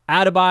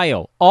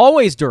 Adebayo,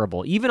 always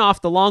durable, even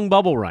off the long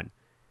bubble run.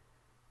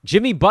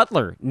 Jimmy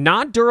Butler,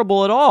 not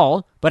durable at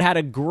all, but had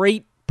a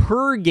great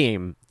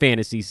per-game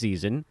fantasy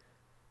season.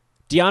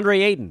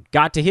 DeAndre Ayton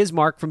got to his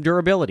mark from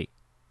durability.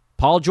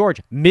 Paul George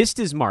missed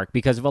his mark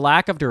because of a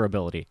lack of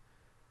durability.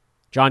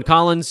 John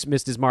Collins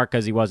missed his mark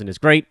because he wasn't as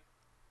great.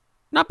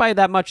 Not by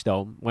that much,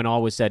 though, when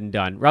all was said and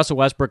done. Russell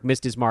Westbrook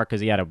missed his mark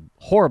because he had a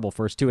horrible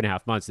first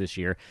 2.5 months this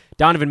year.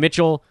 Donovan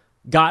Mitchell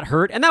got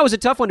hurt, and that was a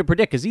tough one to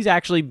predict because he's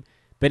actually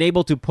been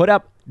able to put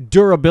up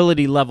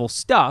durability-level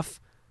stuff.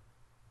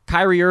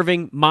 Kyrie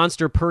Irving,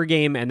 monster per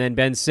game, and then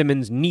Ben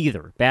Simmons,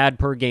 neither. Bad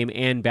per game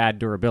and bad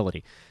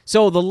durability.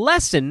 So the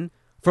lesson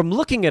from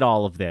looking at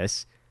all of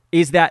this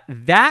is that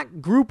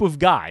that group of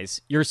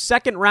guys, your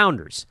second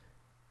rounders,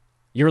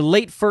 your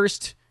late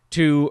first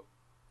to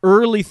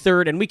early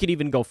third, and we could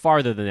even go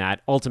farther than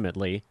that,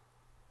 ultimately.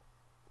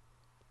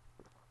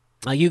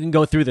 You can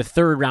go through the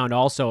third round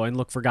also and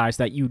look for guys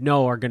that you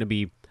know are going to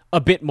be a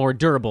bit more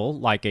durable,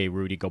 like a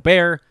Rudy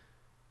Gobert,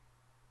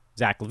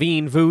 Zach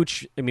LaVine,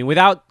 Vooch. I mean,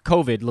 without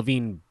COVID,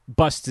 LaVine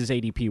busts his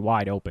ADP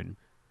wide open.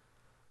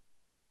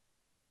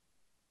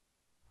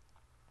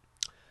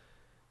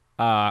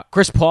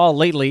 Chris Paul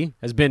lately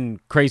has been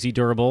crazy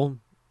durable.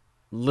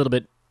 A little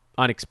bit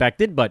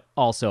unexpected, but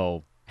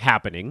also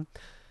happening.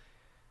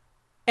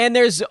 And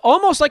there's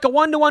almost like a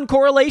 1-to-1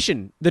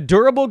 correlation. The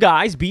durable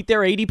guys beat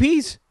their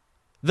ADPs.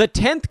 The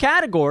 10th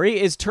category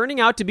is turning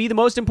out to be the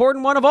most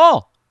important one of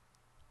all.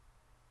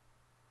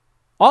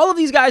 All of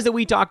these guys that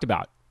we talked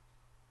about,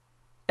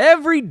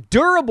 every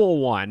durable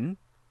one,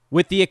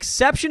 with the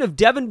exception of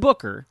Devin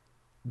Booker,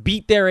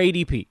 beat their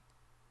ADP.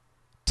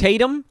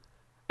 Tatum,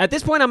 at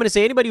this point, I'm going to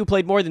say anybody who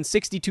played more than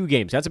 62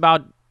 games. That's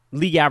about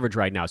league average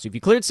right now. So if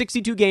you cleared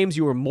 62 games,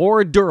 you were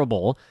more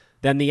durable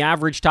than the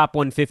average top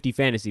 150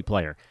 fantasy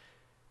player.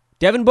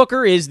 Devin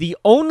Booker is the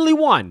only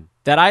one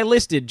that I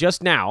listed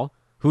just now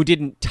who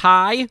didn't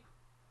tie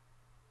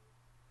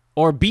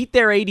or beat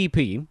their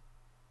ADP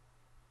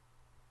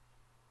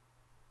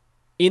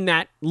in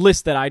that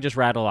list that I just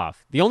rattled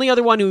off. The only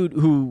other one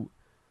who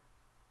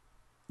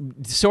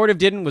sort of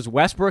didn't was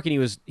Westbrook,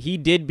 and he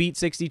did beat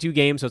 62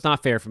 games, so it's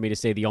not fair for me to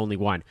say the only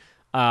one.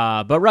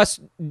 But Russ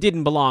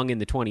didn't belong in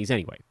the 20s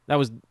anyway.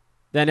 That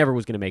never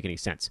was going to make any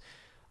sense.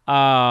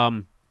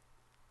 And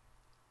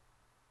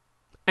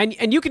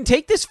you can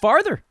take this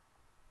farther.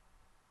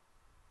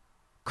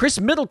 Chris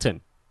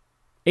Middleton,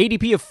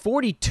 ADP of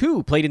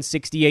 42, played in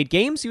 68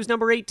 games. He was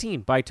number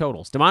 18 by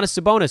totals. Domantas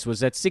Sabonis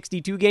was at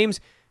 62 games,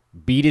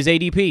 beat his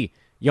ADP.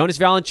 Jonas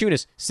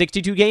Valanciunas,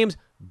 62 games,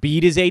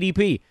 beat his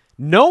ADP.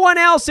 No one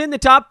else in the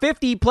top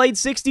 50 played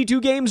 62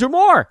 games or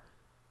more.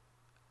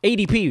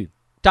 ADP,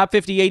 top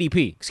 50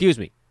 ADP, excuse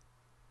me.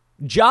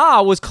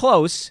 Ja was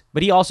close,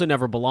 but he also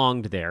never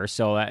belonged there,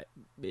 so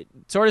it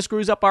sort of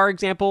screws up our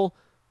example,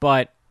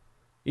 but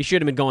he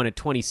should have been going at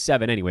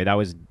 27 anyway. That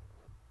was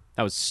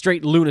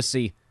straight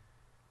lunacy.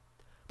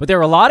 But there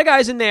were a lot of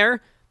guys in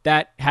there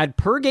that had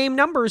per-game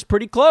numbers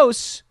pretty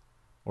close,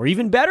 or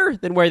even better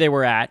than where they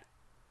were at,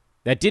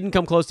 that didn't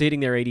come close to hitting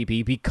their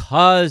ADP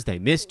because they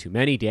missed too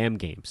many damn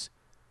games.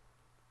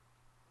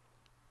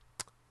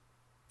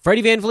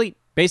 Freddie VanVleet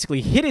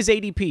basically hit his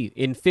ADP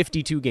in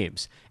 52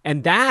 games.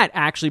 And that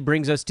actually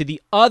brings us to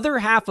the other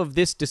half of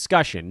this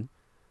discussion.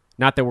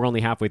 Not that we're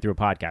only halfway through a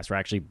podcast. We're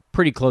actually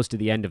pretty close to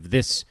the end of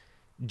this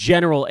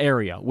general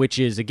area, which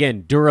is,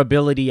 again,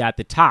 durability at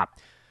the top.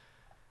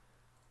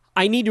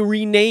 I need to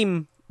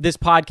rename this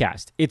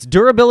podcast. It's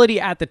durability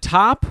at the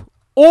top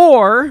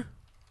or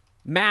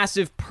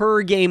massive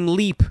per-game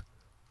leap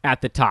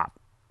at the top.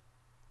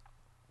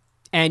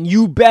 And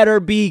you better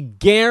be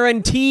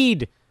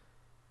guaranteed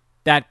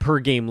that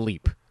per-game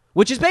leap,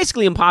 which is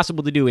basically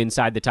impossible to do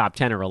inside the top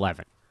 10 or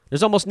 11.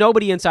 There's almost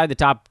nobody inside the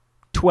top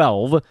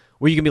 12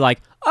 where you can be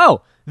like,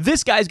 oh,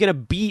 this guy's going to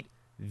beat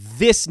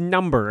this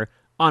number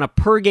on a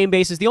per-game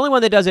basis. The only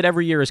one that does it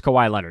every year is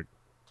Kawhi Leonard.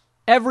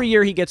 Every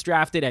year he gets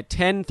drafted at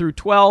 10 through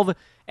 12,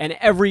 and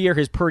every year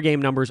his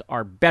per-game numbers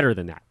are better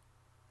than that.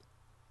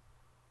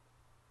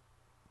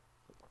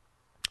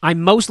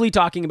 I'm mostly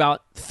talking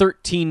about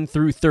 13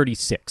 through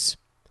 36.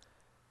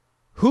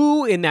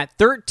 Who in that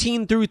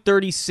 13 through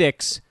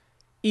 36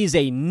 is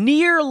a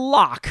near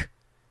lock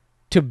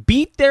to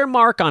beat their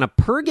mark on a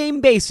per-game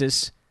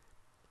basis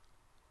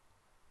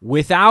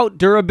without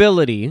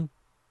durability,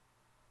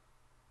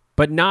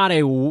 but not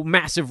a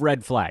massive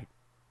red flag?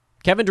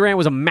 Kevin Durant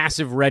was a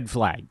massive red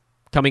flag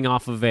coming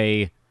off of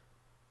a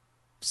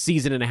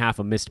season and a half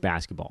of missed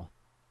basketball.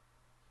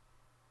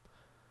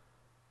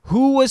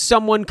 Who was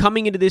someone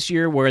coming into this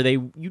year where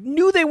you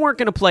knew they weren't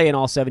going to play in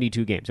all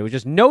 72 games? There was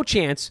just no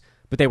chance,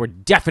 but they were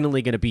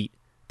definitely going to beat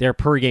their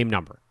per-game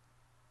number.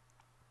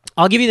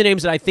 I'll give you the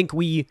names that I think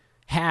we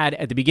had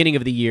at the beginning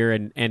of the year,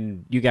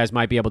 and you guys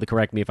might be able to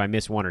correct me if I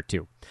miss one or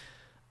two.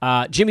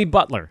 Jimmy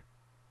Butler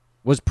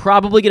was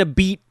probably going to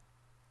beat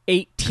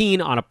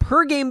 18 on a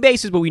per-game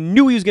basis, but we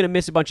knew he was going to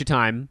miss a bunch of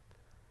time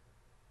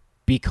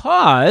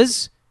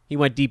because he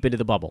went deep into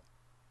the bubble.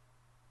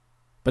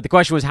 But the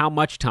question was how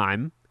much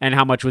time and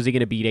how much was he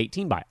going to beat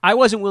 18 by? I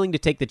wasn't willing to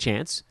take the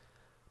chance,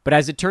 but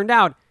as it turned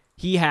out,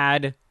 he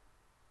had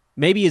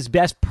maybe his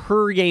best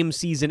per-game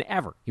season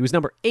ever. He was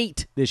number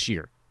 8 this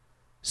year.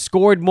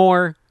 Scored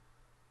more,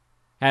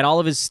 had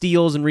all of his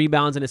steals and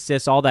rebounds and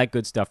assists, all that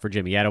good stuff for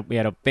Jimmy. He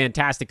had a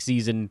fantastic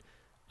season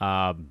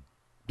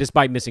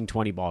despite missing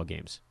 20 ball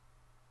games.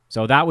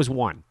 So that was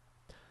one.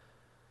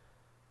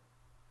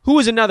 Who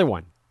was another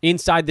one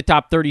inside the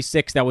top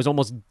 36 that was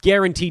almost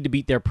guaranteed to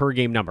beat their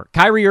per-game number?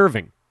 Kyrie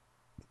Irving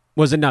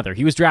was another.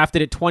 He was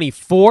drafted at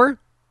 24.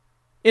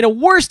 In a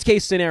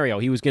worst-case scenario,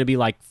 he was going to be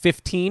like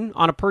 15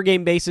 on a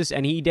per-game basis,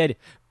 and he did.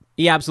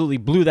 He absolutely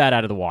blew that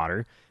out of the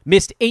water.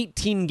 Missed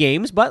 18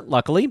 games, but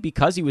luckily,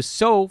 because he was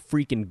so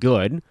freaking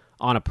good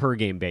on a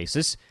per-game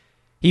basis,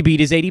 he beat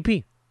his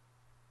ADP.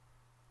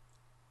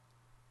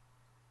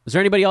 Was there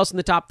anybody else in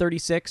the top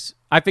 36?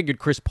 I figured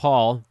Chris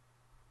Paul,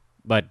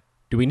 but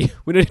we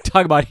don't need to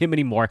talk about him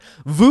anymore.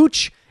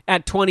 Vooch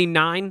at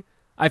 29,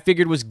 I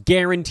figured was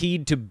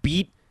guaranteed to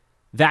beat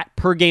that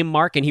per-game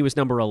mark, and he was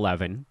number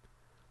 11.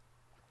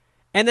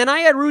 And then I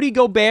had Rudy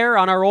Gobert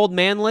on our old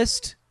man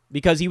list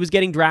because he was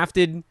getting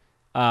drafted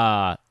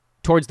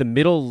towards the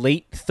middle,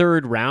 late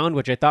third round,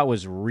 which I thought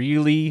was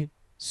really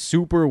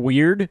super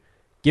weird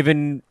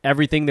given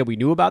everything that we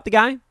knew about the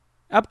guy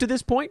up to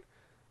this point.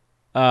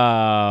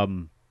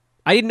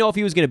 I didn't know if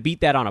he was going to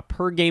beat that on a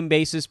per-game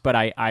basis, but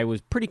I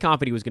was pretty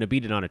confident he was going to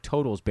beat it on a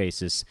totals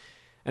basis,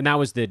 and that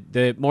was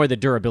the more the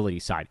durability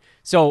side.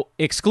 So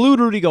exclude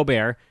Rudy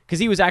Gobert because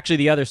he was actually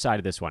the other side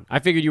of this one. I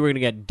figured you were going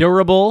to get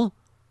durable,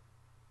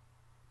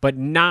 but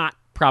not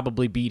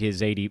probably beat his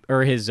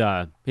his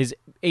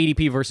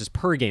ADP versus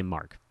per game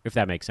mark, if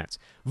that makes sense.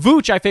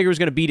 Vooch, I figured was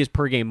going to beat his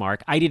per game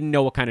mark. I didn't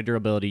know what kind of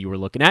durability you were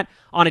looking at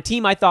on a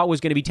team I thought was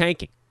going to be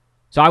tanking.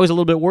 So I was a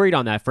little bit worried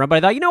on that front, but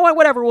I thought, you know what,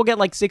 whatever, we'll get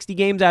like 60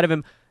 games out of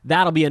him.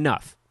 That'll be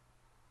enough.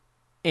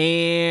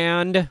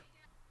 And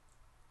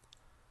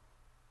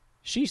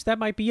sheesh, that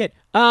might be it.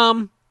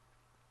 Who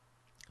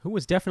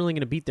was definitely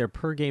going to beat their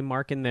per game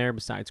mark in there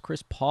besides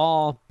Chris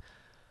Paul?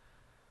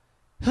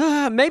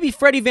 Maybe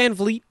Freddie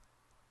VanVleet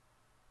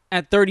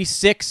at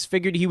 36.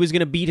 Figured he was going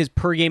to beat his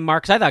per game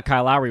mark. Because I thought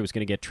Kyle Lowry was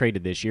going to get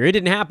traded this year. It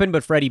didn't happen,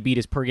 but Freddie beat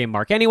his per game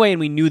mark anyway,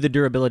 and we knew the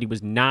durability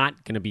was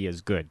not going to be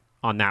as good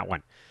on that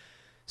one.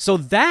 So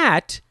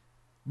that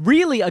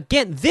really,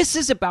 again, this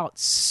is about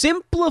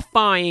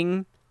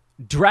simplifying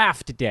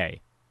draft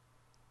day.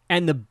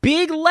 And the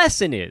big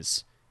lesson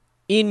is,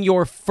 in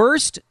your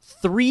first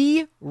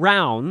 3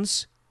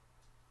 rounds,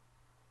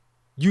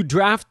 you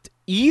draft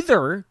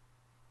either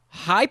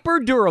hyper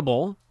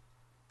durable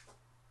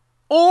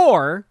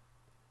or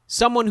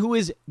someone who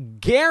is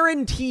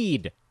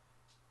guaranteed,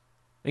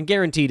 and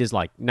guaranteed is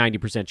like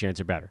 90% chance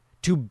or better,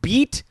 to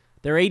beat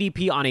their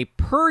ADP on a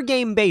per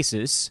game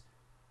basis,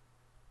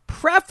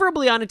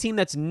 preferably on a team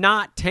that's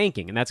not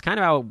tanking. And that's kind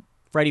of how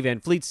Freddie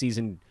VanVleet's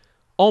season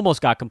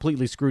almost got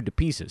completely screwed to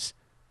pieces.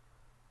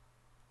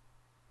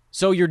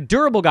 So your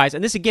durable guys,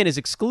 and this again is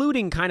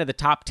excluding kind of the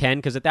top 10,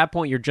 because at that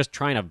point you're just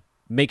trying to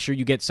make sure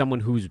you get someone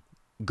who's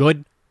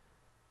good.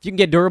 If you can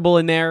get durable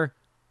in there,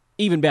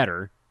 even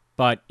better,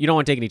 but you don't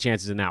want to take any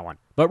chances in that one.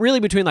 But really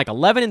between like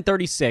 11 and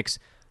 36,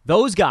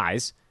 those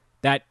guys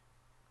that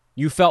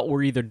you felt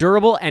were either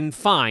durable and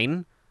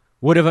fine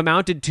would have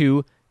amounted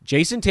to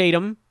Jason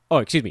Tatum,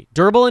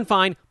 durable and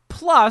fine,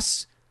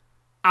 plus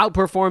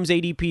outperforms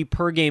ADP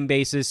per game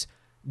basis,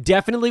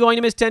 definitely going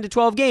to miss 10 to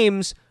 12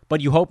 games,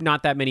 but you hope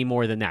not that many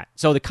more than that.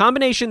 So the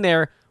combination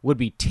there would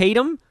be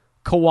Tatum,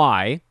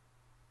 Kawhi,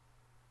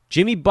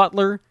 Jimmy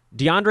Butler,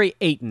 DeAndre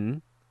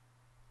Ayton.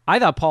 I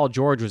thought Paul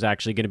George was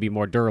actually going to be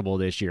more durable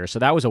this year, so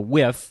that was a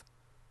whiff.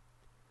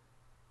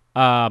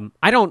 I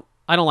don't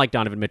like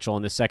Donovan Mitchell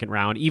in the second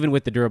round, even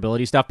with the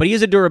durability stuff, but he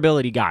is a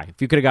durability guy. If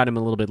you could have got him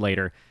a little bit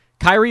later.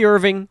 Kyrie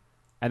Irving,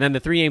 and then the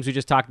 3 names we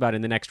just talked about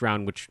in the next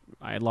round, which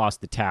I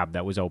lost the tab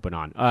that was open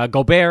on.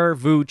 Gobert,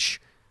 Vooch,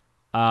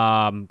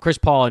 Chris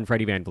Paul, and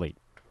Freddie VanVleet.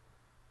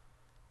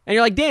 And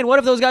you're like, Dan, what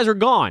if those guys are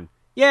gone?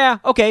 Yeah,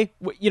 okay.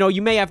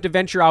 You may have to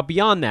venture out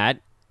beyond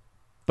that.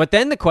 But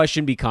then the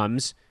question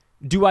becomes,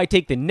 do I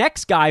take the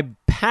next guy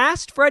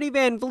past Freddie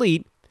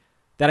VanVleet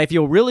that I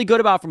feel really good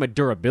about from a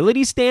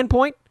durability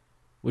standpoint,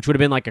 which would have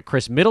been like a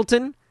Chris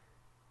Middleton?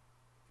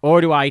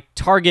 Or do I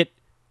target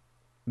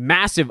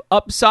massive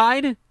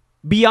upside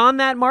beyond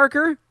that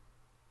marker?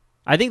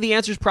 I think the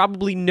answer is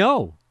probably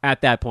no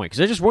at that point, because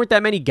there just weren't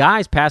that many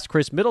guys past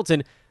Chris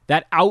Middleton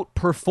that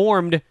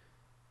outperformed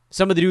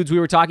some of the dudes we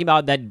were talking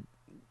about that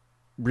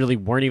really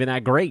weren't even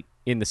that great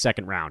in the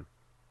second round.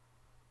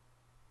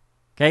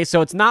 Okay,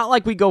 so it's not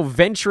like we go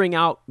venturing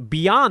out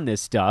beyond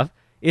this stuff.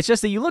 It's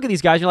just that you look at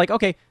these guys and you're like,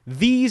 okay,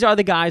 these are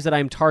the guys that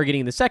I'm targeting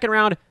in the second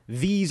round.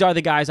 These are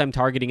the guys I'm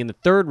targeting in the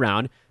third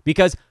round,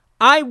 because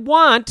I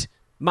want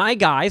my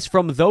guys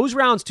from those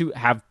rounds to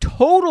have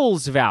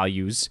totals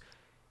values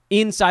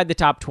inside the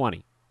top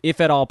 20, if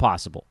at all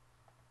possible.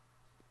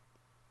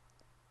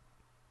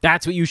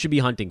 That's what you should be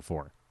hunting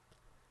for.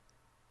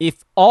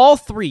 If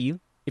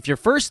your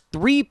first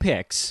 3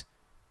 picks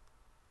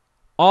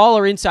all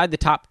are inside the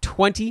top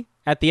 20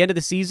 at the end of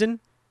the season,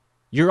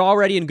 you're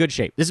already in good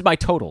shape. This is by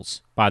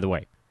totals, by the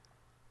way.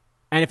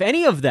 And if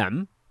any of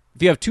them,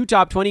 if you have 2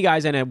 top 20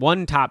 guys and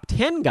 1 top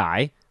 10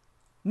 guy,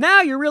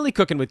 now you're really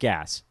cooking with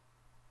gas.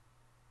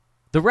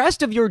 The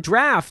rest of your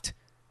draft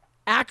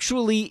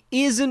actually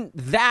isn't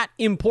that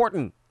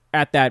important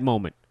at that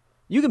moment.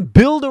 You can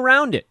build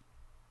around it.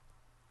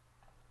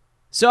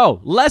 So,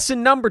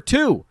 lesson number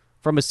 2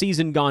 from a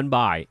season gone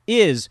by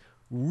is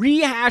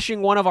rehashing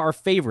one of our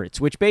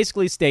favorites, which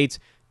basically states,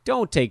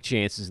 don't take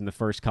chances in the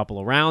first couple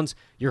of rounds.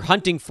 You're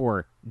hunting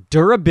for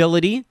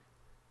durability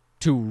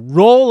to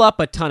roll up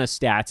a ton of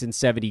stats in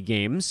 70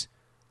 games,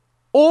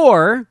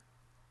 or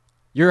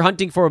you're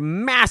hunting for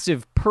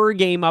massive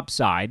per-game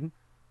upside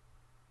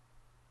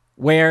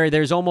where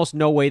there's almost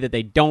no way that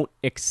they don't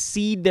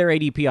exceed their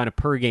ADP on a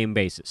per-game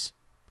basis.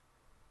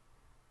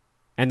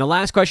 And the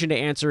last question to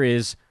answer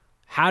is,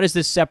 how does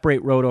this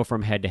separate Roto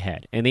from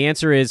head-to-head? And the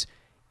answer is,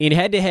 in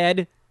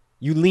head-to-head,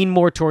 you lean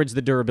more towards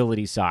the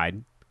durability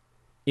side.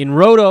 In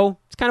Roto,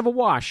 it's kind of a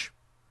wash.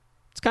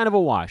 it's kind of a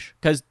wash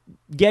because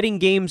getting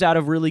games out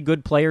of really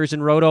good players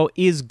in Roto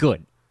is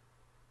good.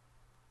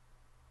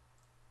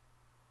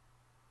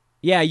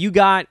 Yeah, you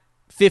got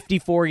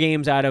 54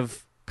 games out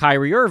of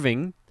Kyrie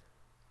Irving.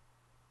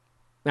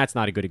 That's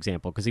not a good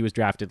example because he was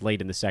drafted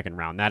late in the second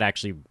round. That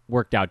actually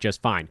worked out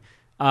just fine.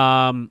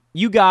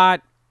 You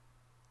got,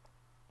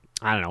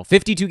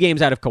 52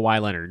 games out of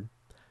Kawhi Leonard,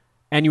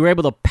 and you were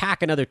able to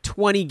pack another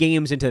 20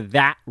 games into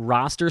that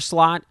roster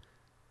slot,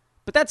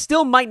 but that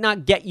still might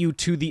not get you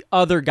to the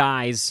other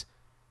guys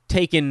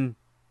taken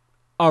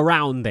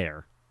around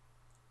there.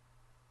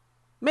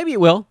 Maybe it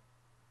will.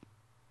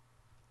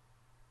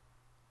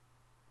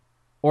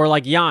 Or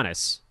like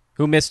Giannis,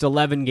 who missed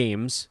 11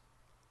 games.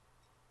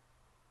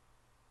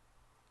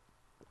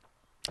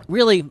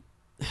 Really,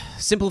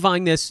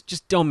 simplifying this,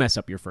 just don't mess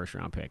up your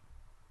first-round pick.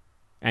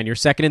 And your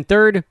second and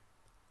third,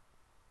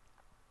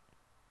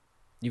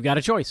 you've got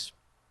a choice.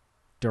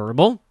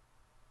 Durable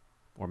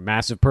or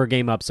massive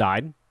per-game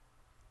upside.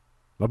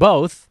 Or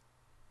both,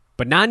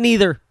 but not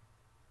neither.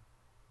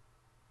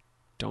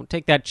 Don't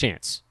take that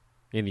chance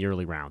in the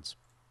early rounds.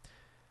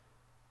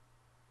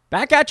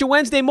 Back at you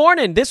Wednesday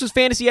morning. This was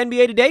Fantasy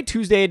NBA Today,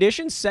 Tuesday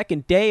edition,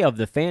 second day of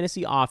the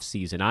fantasy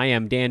offseason. I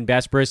am Dan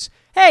Besbris.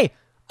 Hey,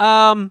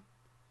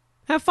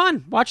 have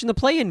fun watching the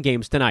play-in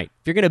games tonight.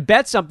 If you're going to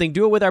bet something,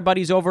 do it with our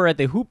buddies over at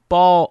the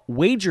Hoopball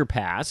Wager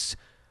Pass.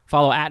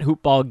 Follow at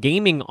Hoopball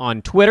Gaming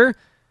on Twitter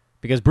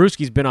because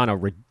Brewski's been on a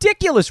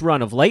ridiculous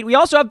run of late. We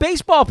also have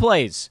baseball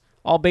plays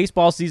all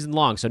baseball season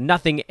long, so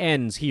nothing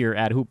ends here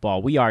at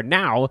Hoopball. We are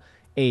now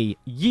a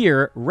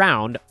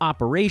year-round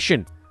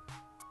operation.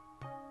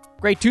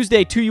 Great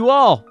Tuesday to you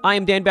all. I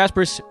am Dan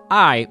Besbris.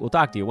 I will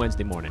talk to you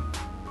Wednesday morning.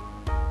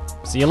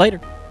 See you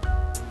later.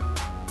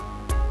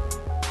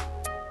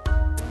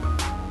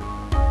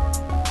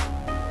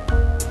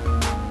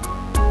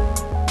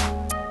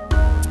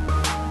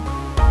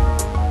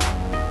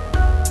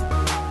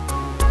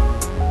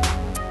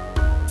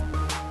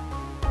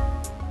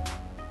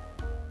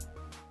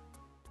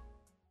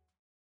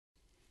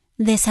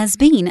 This has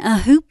been a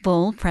Hoop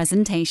Ball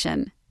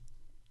presentation.